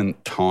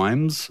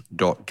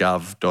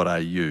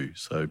paymenttimes.gov.au.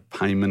 So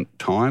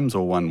paymenttimes,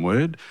 or one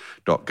word,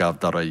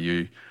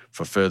 .gov.au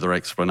for further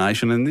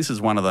explanation. And this is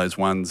one of those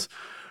ones,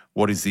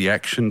 what is the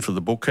action for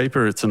the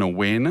bookkeeper? It's an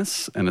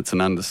awareness and it's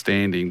an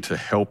understanding to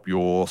help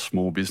your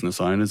small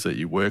business owners that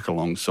you work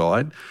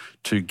alongside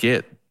to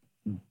get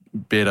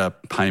better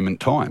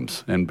payment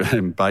times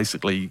and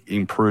basically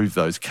improve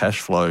those cash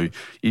flow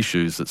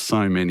issues that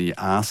so many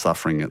are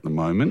suffering at the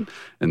moment.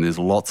 And there's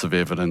lots of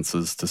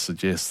evidences to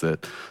suggest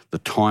that the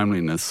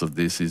timeliness of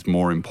this is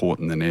more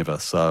important than ever.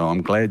 So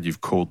I'm glad you've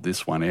called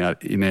this one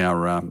out in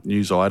our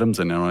news items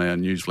and on our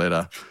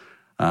newsletter,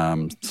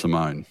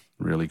 Simone.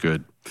 Really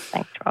good.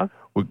 Thanks, Rob.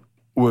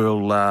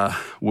 We'll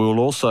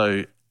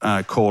also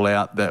call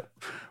out that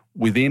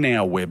within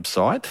our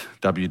website,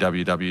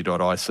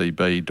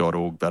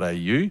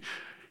 www.icb.org.au,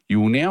 you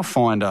will now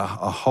find a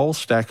whole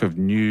stack of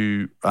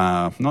new,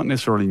 not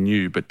necessarily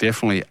new, but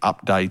definitely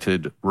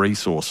updated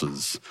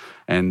resources.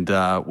 And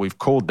we've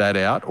called that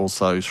out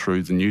also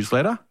through the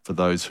newsletter for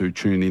those who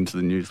tune into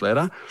the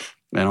newsletter.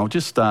 And I'll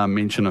just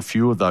mention a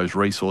few of those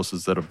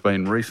resources that have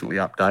been recently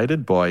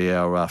updated by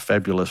our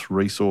fabulous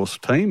resource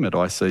team at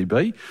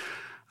ICB.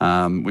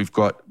 We've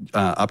got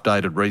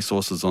updated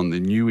resources on the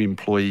new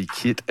employee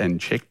kit and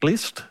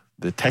checklist,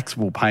 the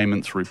taxable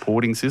payments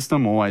reporting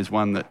system, always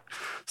one that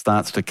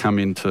starts to come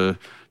into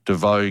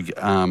vogue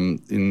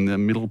in the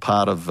middle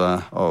part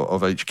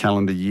of each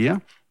calendar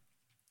year.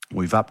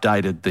 We've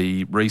updated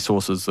the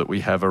resources that we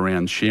have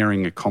around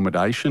sharing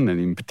accommodation, and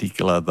in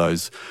particular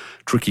those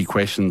tricky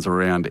questions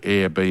around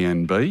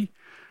Airbnb.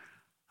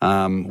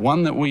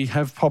 One that we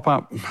have pop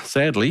up,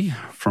 sadly,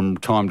 from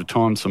time to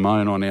time,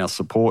 Simone, on our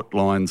support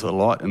lines a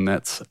lot, and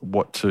that's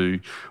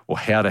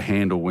how to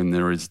handle when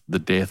there is the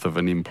death of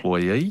an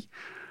employee.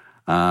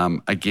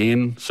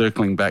 Again,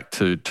 circling back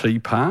to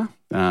TPAR,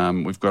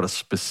 we've got a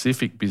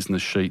specific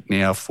business sheet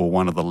now for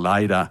one of the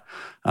later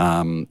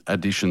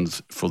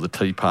additions for the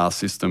TPAR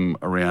system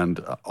around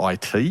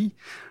IT.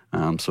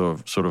 So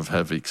I've sort of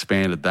have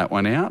expanded that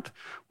one out.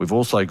 We've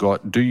also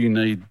got, do you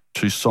need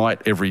to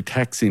cite every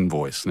tax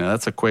invoice? Now,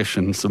 that's a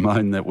question,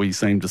 Simone, that we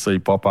seem to see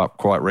pop up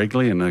quite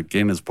regularly, and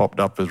again has popped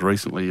up as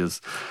recently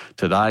as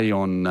today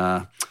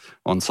on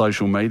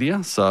social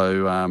media.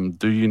 So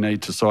do you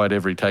need to cite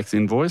every tax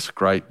invoice?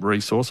 Great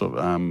resource.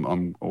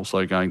 I'm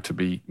also going to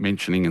be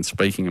mentioning and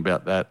speaking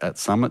about that at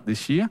Summit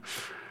this year.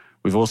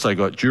 We've also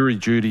got jury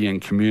duty and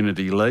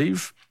community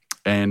leave,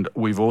 and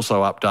we've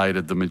also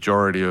updated the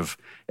majority of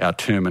our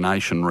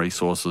termination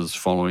resources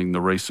following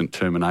the recent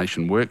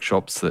termination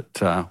workshops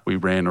that we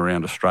ran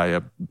around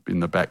Australia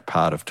in the back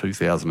part of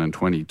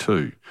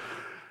 2022.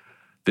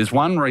 There's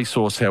one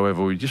resource,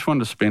 however, we just wanted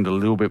to spend a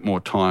little bit more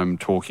time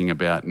talking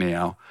about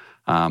now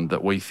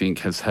that we think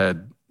has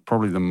had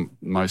probably the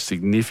most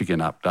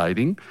significant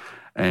updating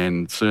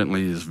and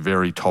certainly is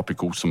very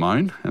topical,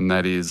 Simone, and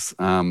that is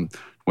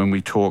when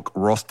we talk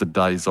rostered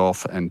days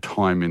off and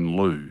time in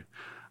lieu.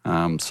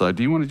 So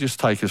do you want to just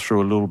take us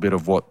through a little bit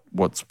of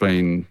what's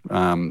been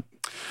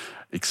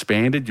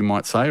expanded, you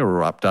might say,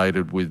 or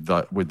updated with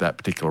that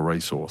particular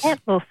resource? Yeah,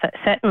 well,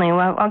 certainly.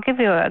 Well, I'll give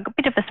you a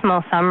bit of a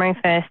small summary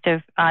first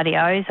of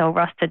RDOs, or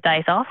rostered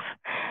days off.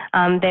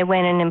 They're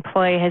when an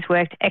employee has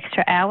worked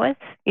extra hours,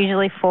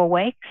 usually 4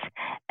 weeks,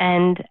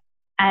 and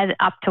add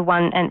up to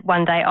one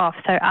day off.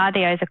 So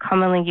RDOs are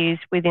commonly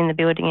used within the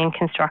building and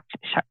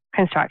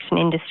construction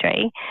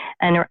industry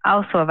and are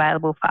also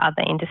available for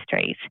other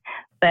industries.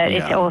 But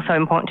It's also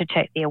important to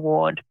check the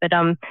award. But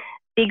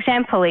the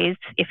example is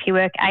if you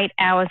work 8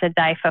 hours a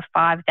day for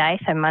 5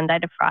 days, so Monday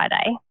to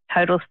Friday,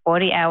 totals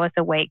 40 hours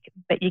a week,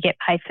 but you get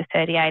paid for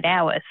 38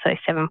 hours, so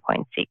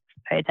 7.6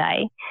 per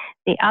day.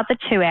 The other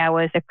 2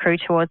 hours accrue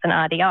towards an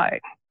RDO.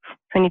 So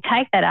when you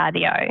take that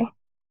RDO,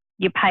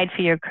 you're paid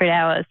for your accrued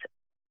hours,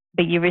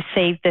 but you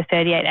receive the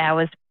 38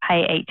 hours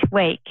pay each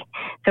week.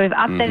 So we've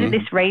updated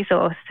this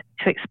resource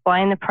to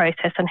explain the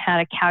process on how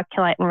to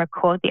calculate and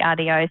record the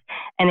RDOs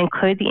and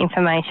include the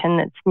information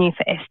that's new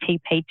for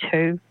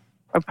STP2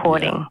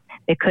 reporting,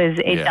 because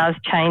it does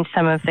change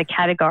some of the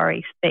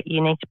categories that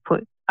you need to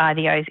put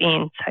RDOs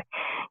in. So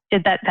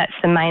that's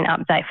the main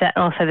update for that,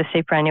 and also the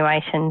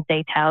superannuation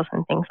details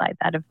and things like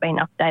that have been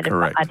updated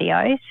for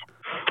RDOs.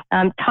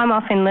 Time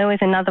off in lieu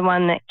is another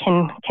one that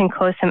can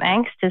cause some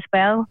angst as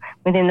well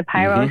within the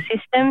payroll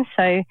system.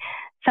 So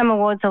some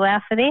awards allow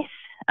for this.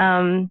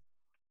 Under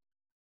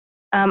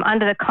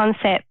the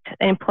concept,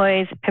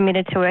 employees are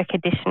permitted to work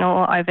additional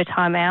or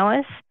overtime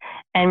hours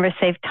and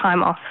receive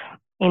time off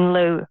in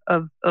lieu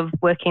of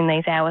working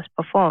these hours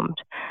performed.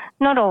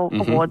 Not all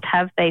awards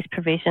have these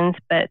provisions,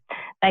 but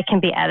they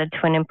can be added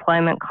to an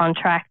employment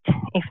contract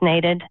if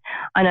needed.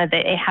 I know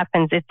that it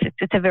happens.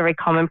 It's a very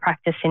common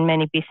practice in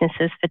many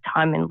businesses for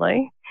time in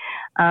lieu.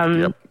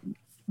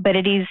 But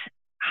it is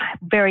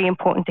very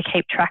important to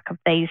keep track of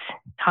these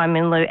time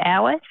in lieu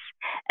hours,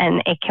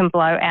 and it can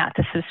blow out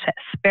to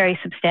very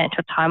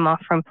substantial time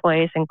off for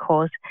employees and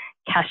cause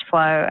cash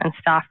flow and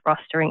staff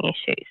rostering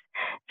issues.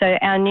 So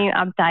our new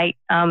update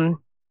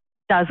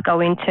does go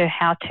into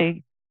how to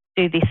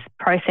do this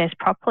process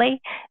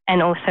properly,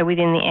 and also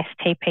within the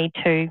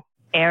STP2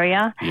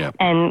 area,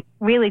 and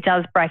really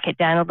does break it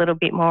down a little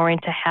bit more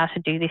into how to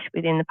do this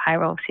within the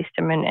payroll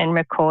system and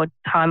record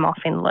time off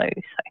in lieu.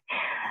 So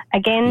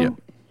again,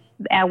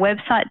 our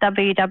website,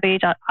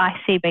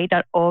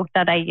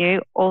 www.icb.org.au,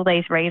 all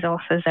these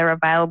resources are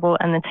available,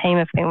 and the team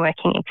have been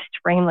working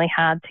extremely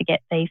hard to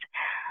get these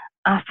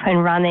up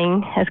and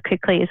running as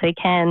quickly as we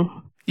can.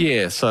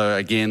 Yeah, so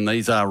again,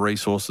 these are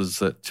resources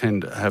that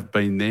tend to have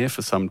been there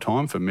for some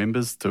time for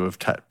members to have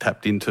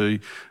tapped into,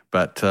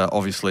 but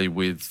obviously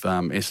with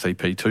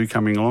STP2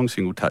 coming along,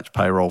 Single Touch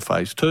Payroll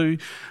Phase 2,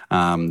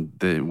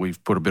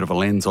 we've put a bit of a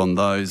lens on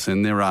those,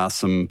 and there are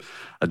some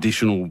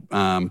additional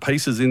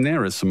pieces in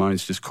there, as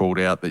Simone's just called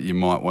out, that you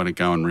might want to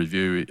go and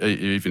review.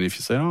 Even if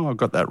you say, I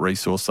got that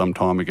resource some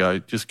time ago,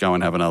 just go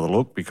and have another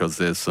look, because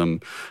there's some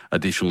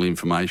additional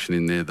information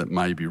in there that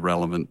may be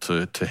relevant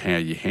to how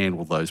you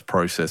handle those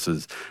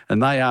processes.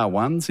 And they are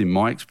ones, in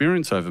my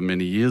experience over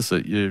many years,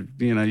 that you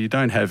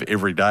don't have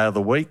every day of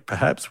the week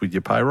perhaps with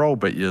your payroll,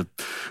 but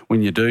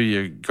when you do,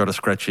 you've got to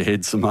scratch your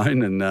head,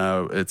 Simone, and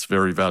it's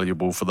very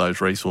valuable for those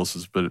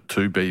resources but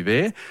to be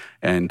there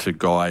and to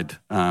guide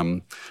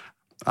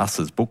us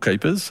as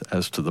bookkeepers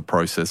as to the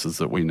processes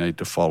that we need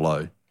to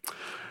follow.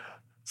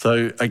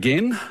 So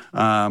again,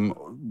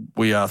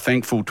 we are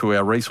thankful to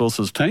our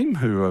resources team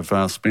who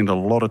have spent a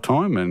lot of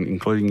time, and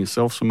including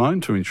yourself,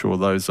 Simone, to ensure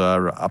those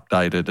are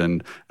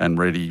updated and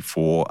ready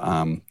for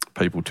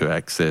people to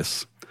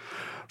access.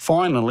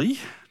 Finally,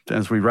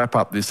 as we wrap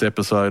up this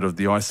episode of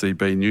the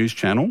ICB News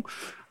Channel,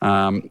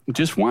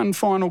 Just one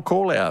final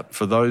call out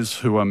for those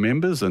who are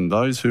members and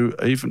those who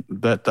even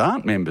that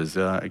aren't members.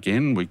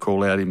 Again, we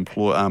call out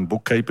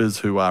bookkeepers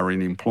who are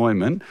in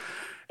employment.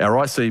 Our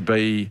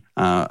ICB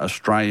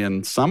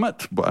Australian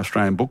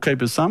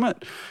Bookkeepers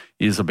Summit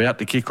is about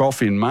to kick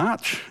off in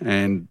March,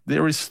 and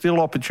there is still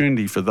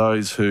opportunity for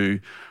those who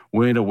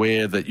weren't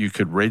aware that you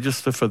could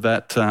register for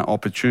that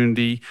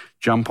opportunity.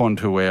 Jump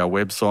onto our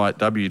website,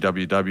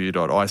 www.icb.org.au.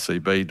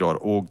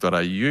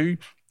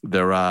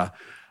 There are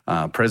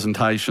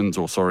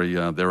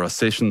there are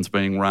sessions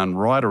being run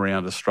right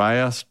around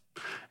Australia,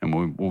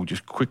 and we'll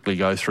just quickly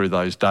go through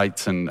those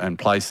dates and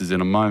places in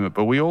a moment.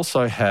 But we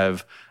also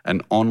have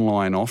an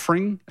online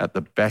offering at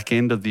the back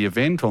end of the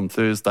event on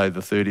Thursday the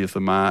 30th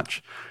of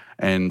March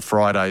and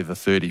Friday the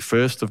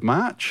 31st of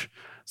March.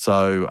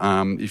 So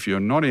if you're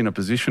not in a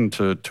position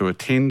to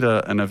attend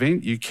an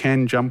event, you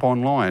can jump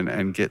online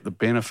and get the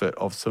benefit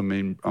of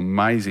some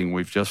amazing.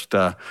 We've just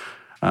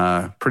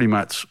pretty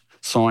much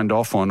signed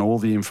off on all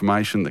the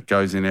information that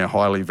goes in our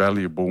highly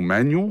valuable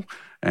manual,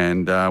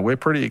 and we're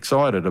pretty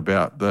excited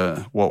about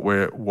what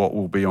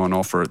will be on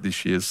offer at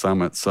this year's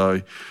summit.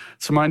 So,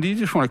 Simone, do you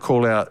just want to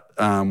call out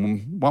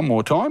one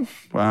more time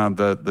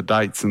the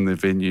dates and the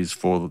venues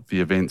for the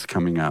events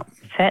coming up?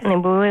 Certainly.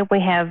 We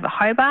have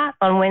Hobart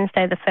on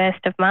Wednesday the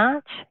 1st of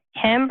March,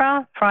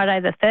 Canberra Friday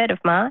the 3rd of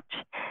March,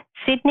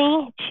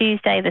 Sydney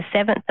Tuesday the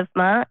 7th of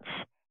March,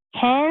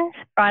 Cairns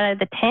Friday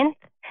the 10th,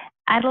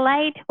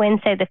 Adelaide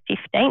Wednesday the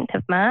 15th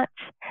of March,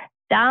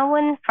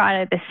 Darwin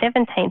Friday the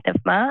 17th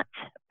of March,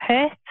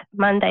 Perth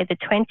Monday the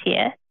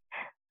 20th,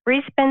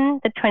 Brisbane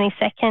the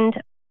 22nd,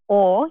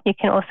 or you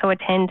can also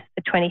attend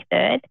the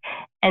 23rd,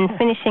 and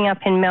finishing up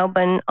in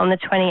Melbourne on the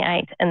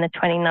 28th and the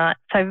 29th.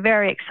 So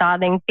very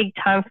exciting, big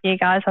time for you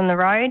guys on the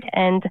road,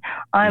 and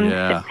I'm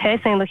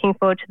personally looking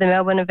forward to the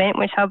Melbourne event,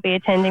 which I'll be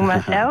attending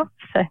myself.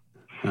 So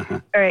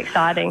very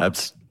exciting.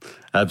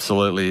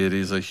 Absolutely. It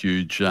is a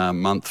huge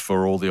month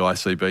for all the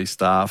ICB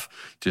staff.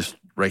 Just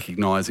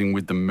recognising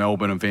with the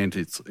Melbourne event,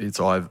 it's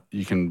either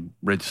you can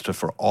register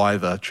for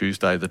either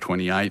Tuesday the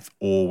 28th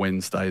or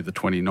Wednesday the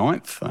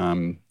 29th.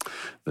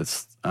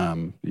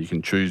 You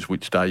can choose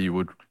which day you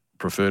would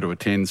prefer to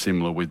attend,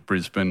 similar with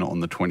Brisbane on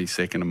the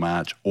 22nd of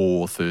March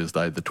or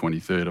Thursday the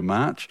 23rd of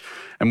March.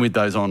 And with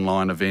those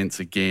online events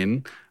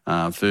again,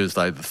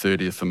 Thursday the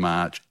 30th of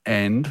March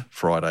and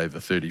Friday the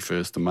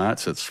 31st of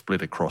March. It's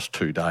split across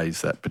 2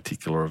 days, that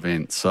particular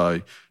event.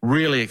 So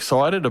really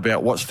excited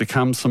about what's to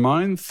come,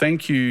 Simone.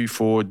 Thank you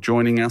for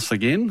joining us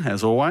again,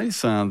 as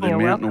always. The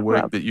amount of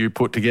work that you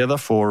put together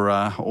for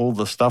all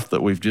the stuff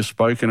that we've just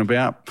spoken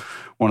about. I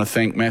want to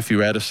thank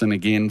Matthew Addison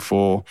again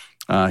for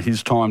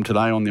his time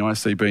today on the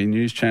ICB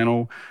News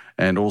Channel,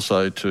 and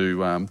also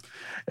to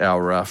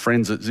our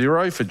friends at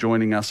Xero for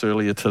joining us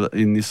earlier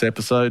in this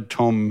episode.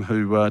 Tom,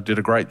 who did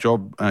a great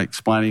job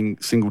explaining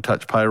Single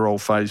Touch Payroll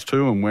Phase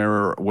 2 and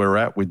where we're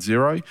at with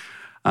Xero.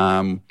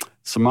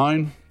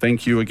 Simone,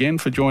 thank you again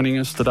for joining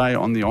us today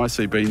on the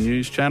ICB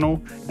News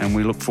Channel, and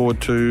we look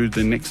forward to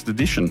the next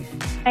edition.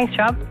 Thanks,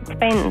 Rob. It's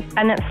been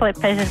an absolute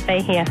pleasure to be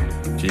here.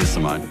 Cheers,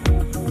 Simone.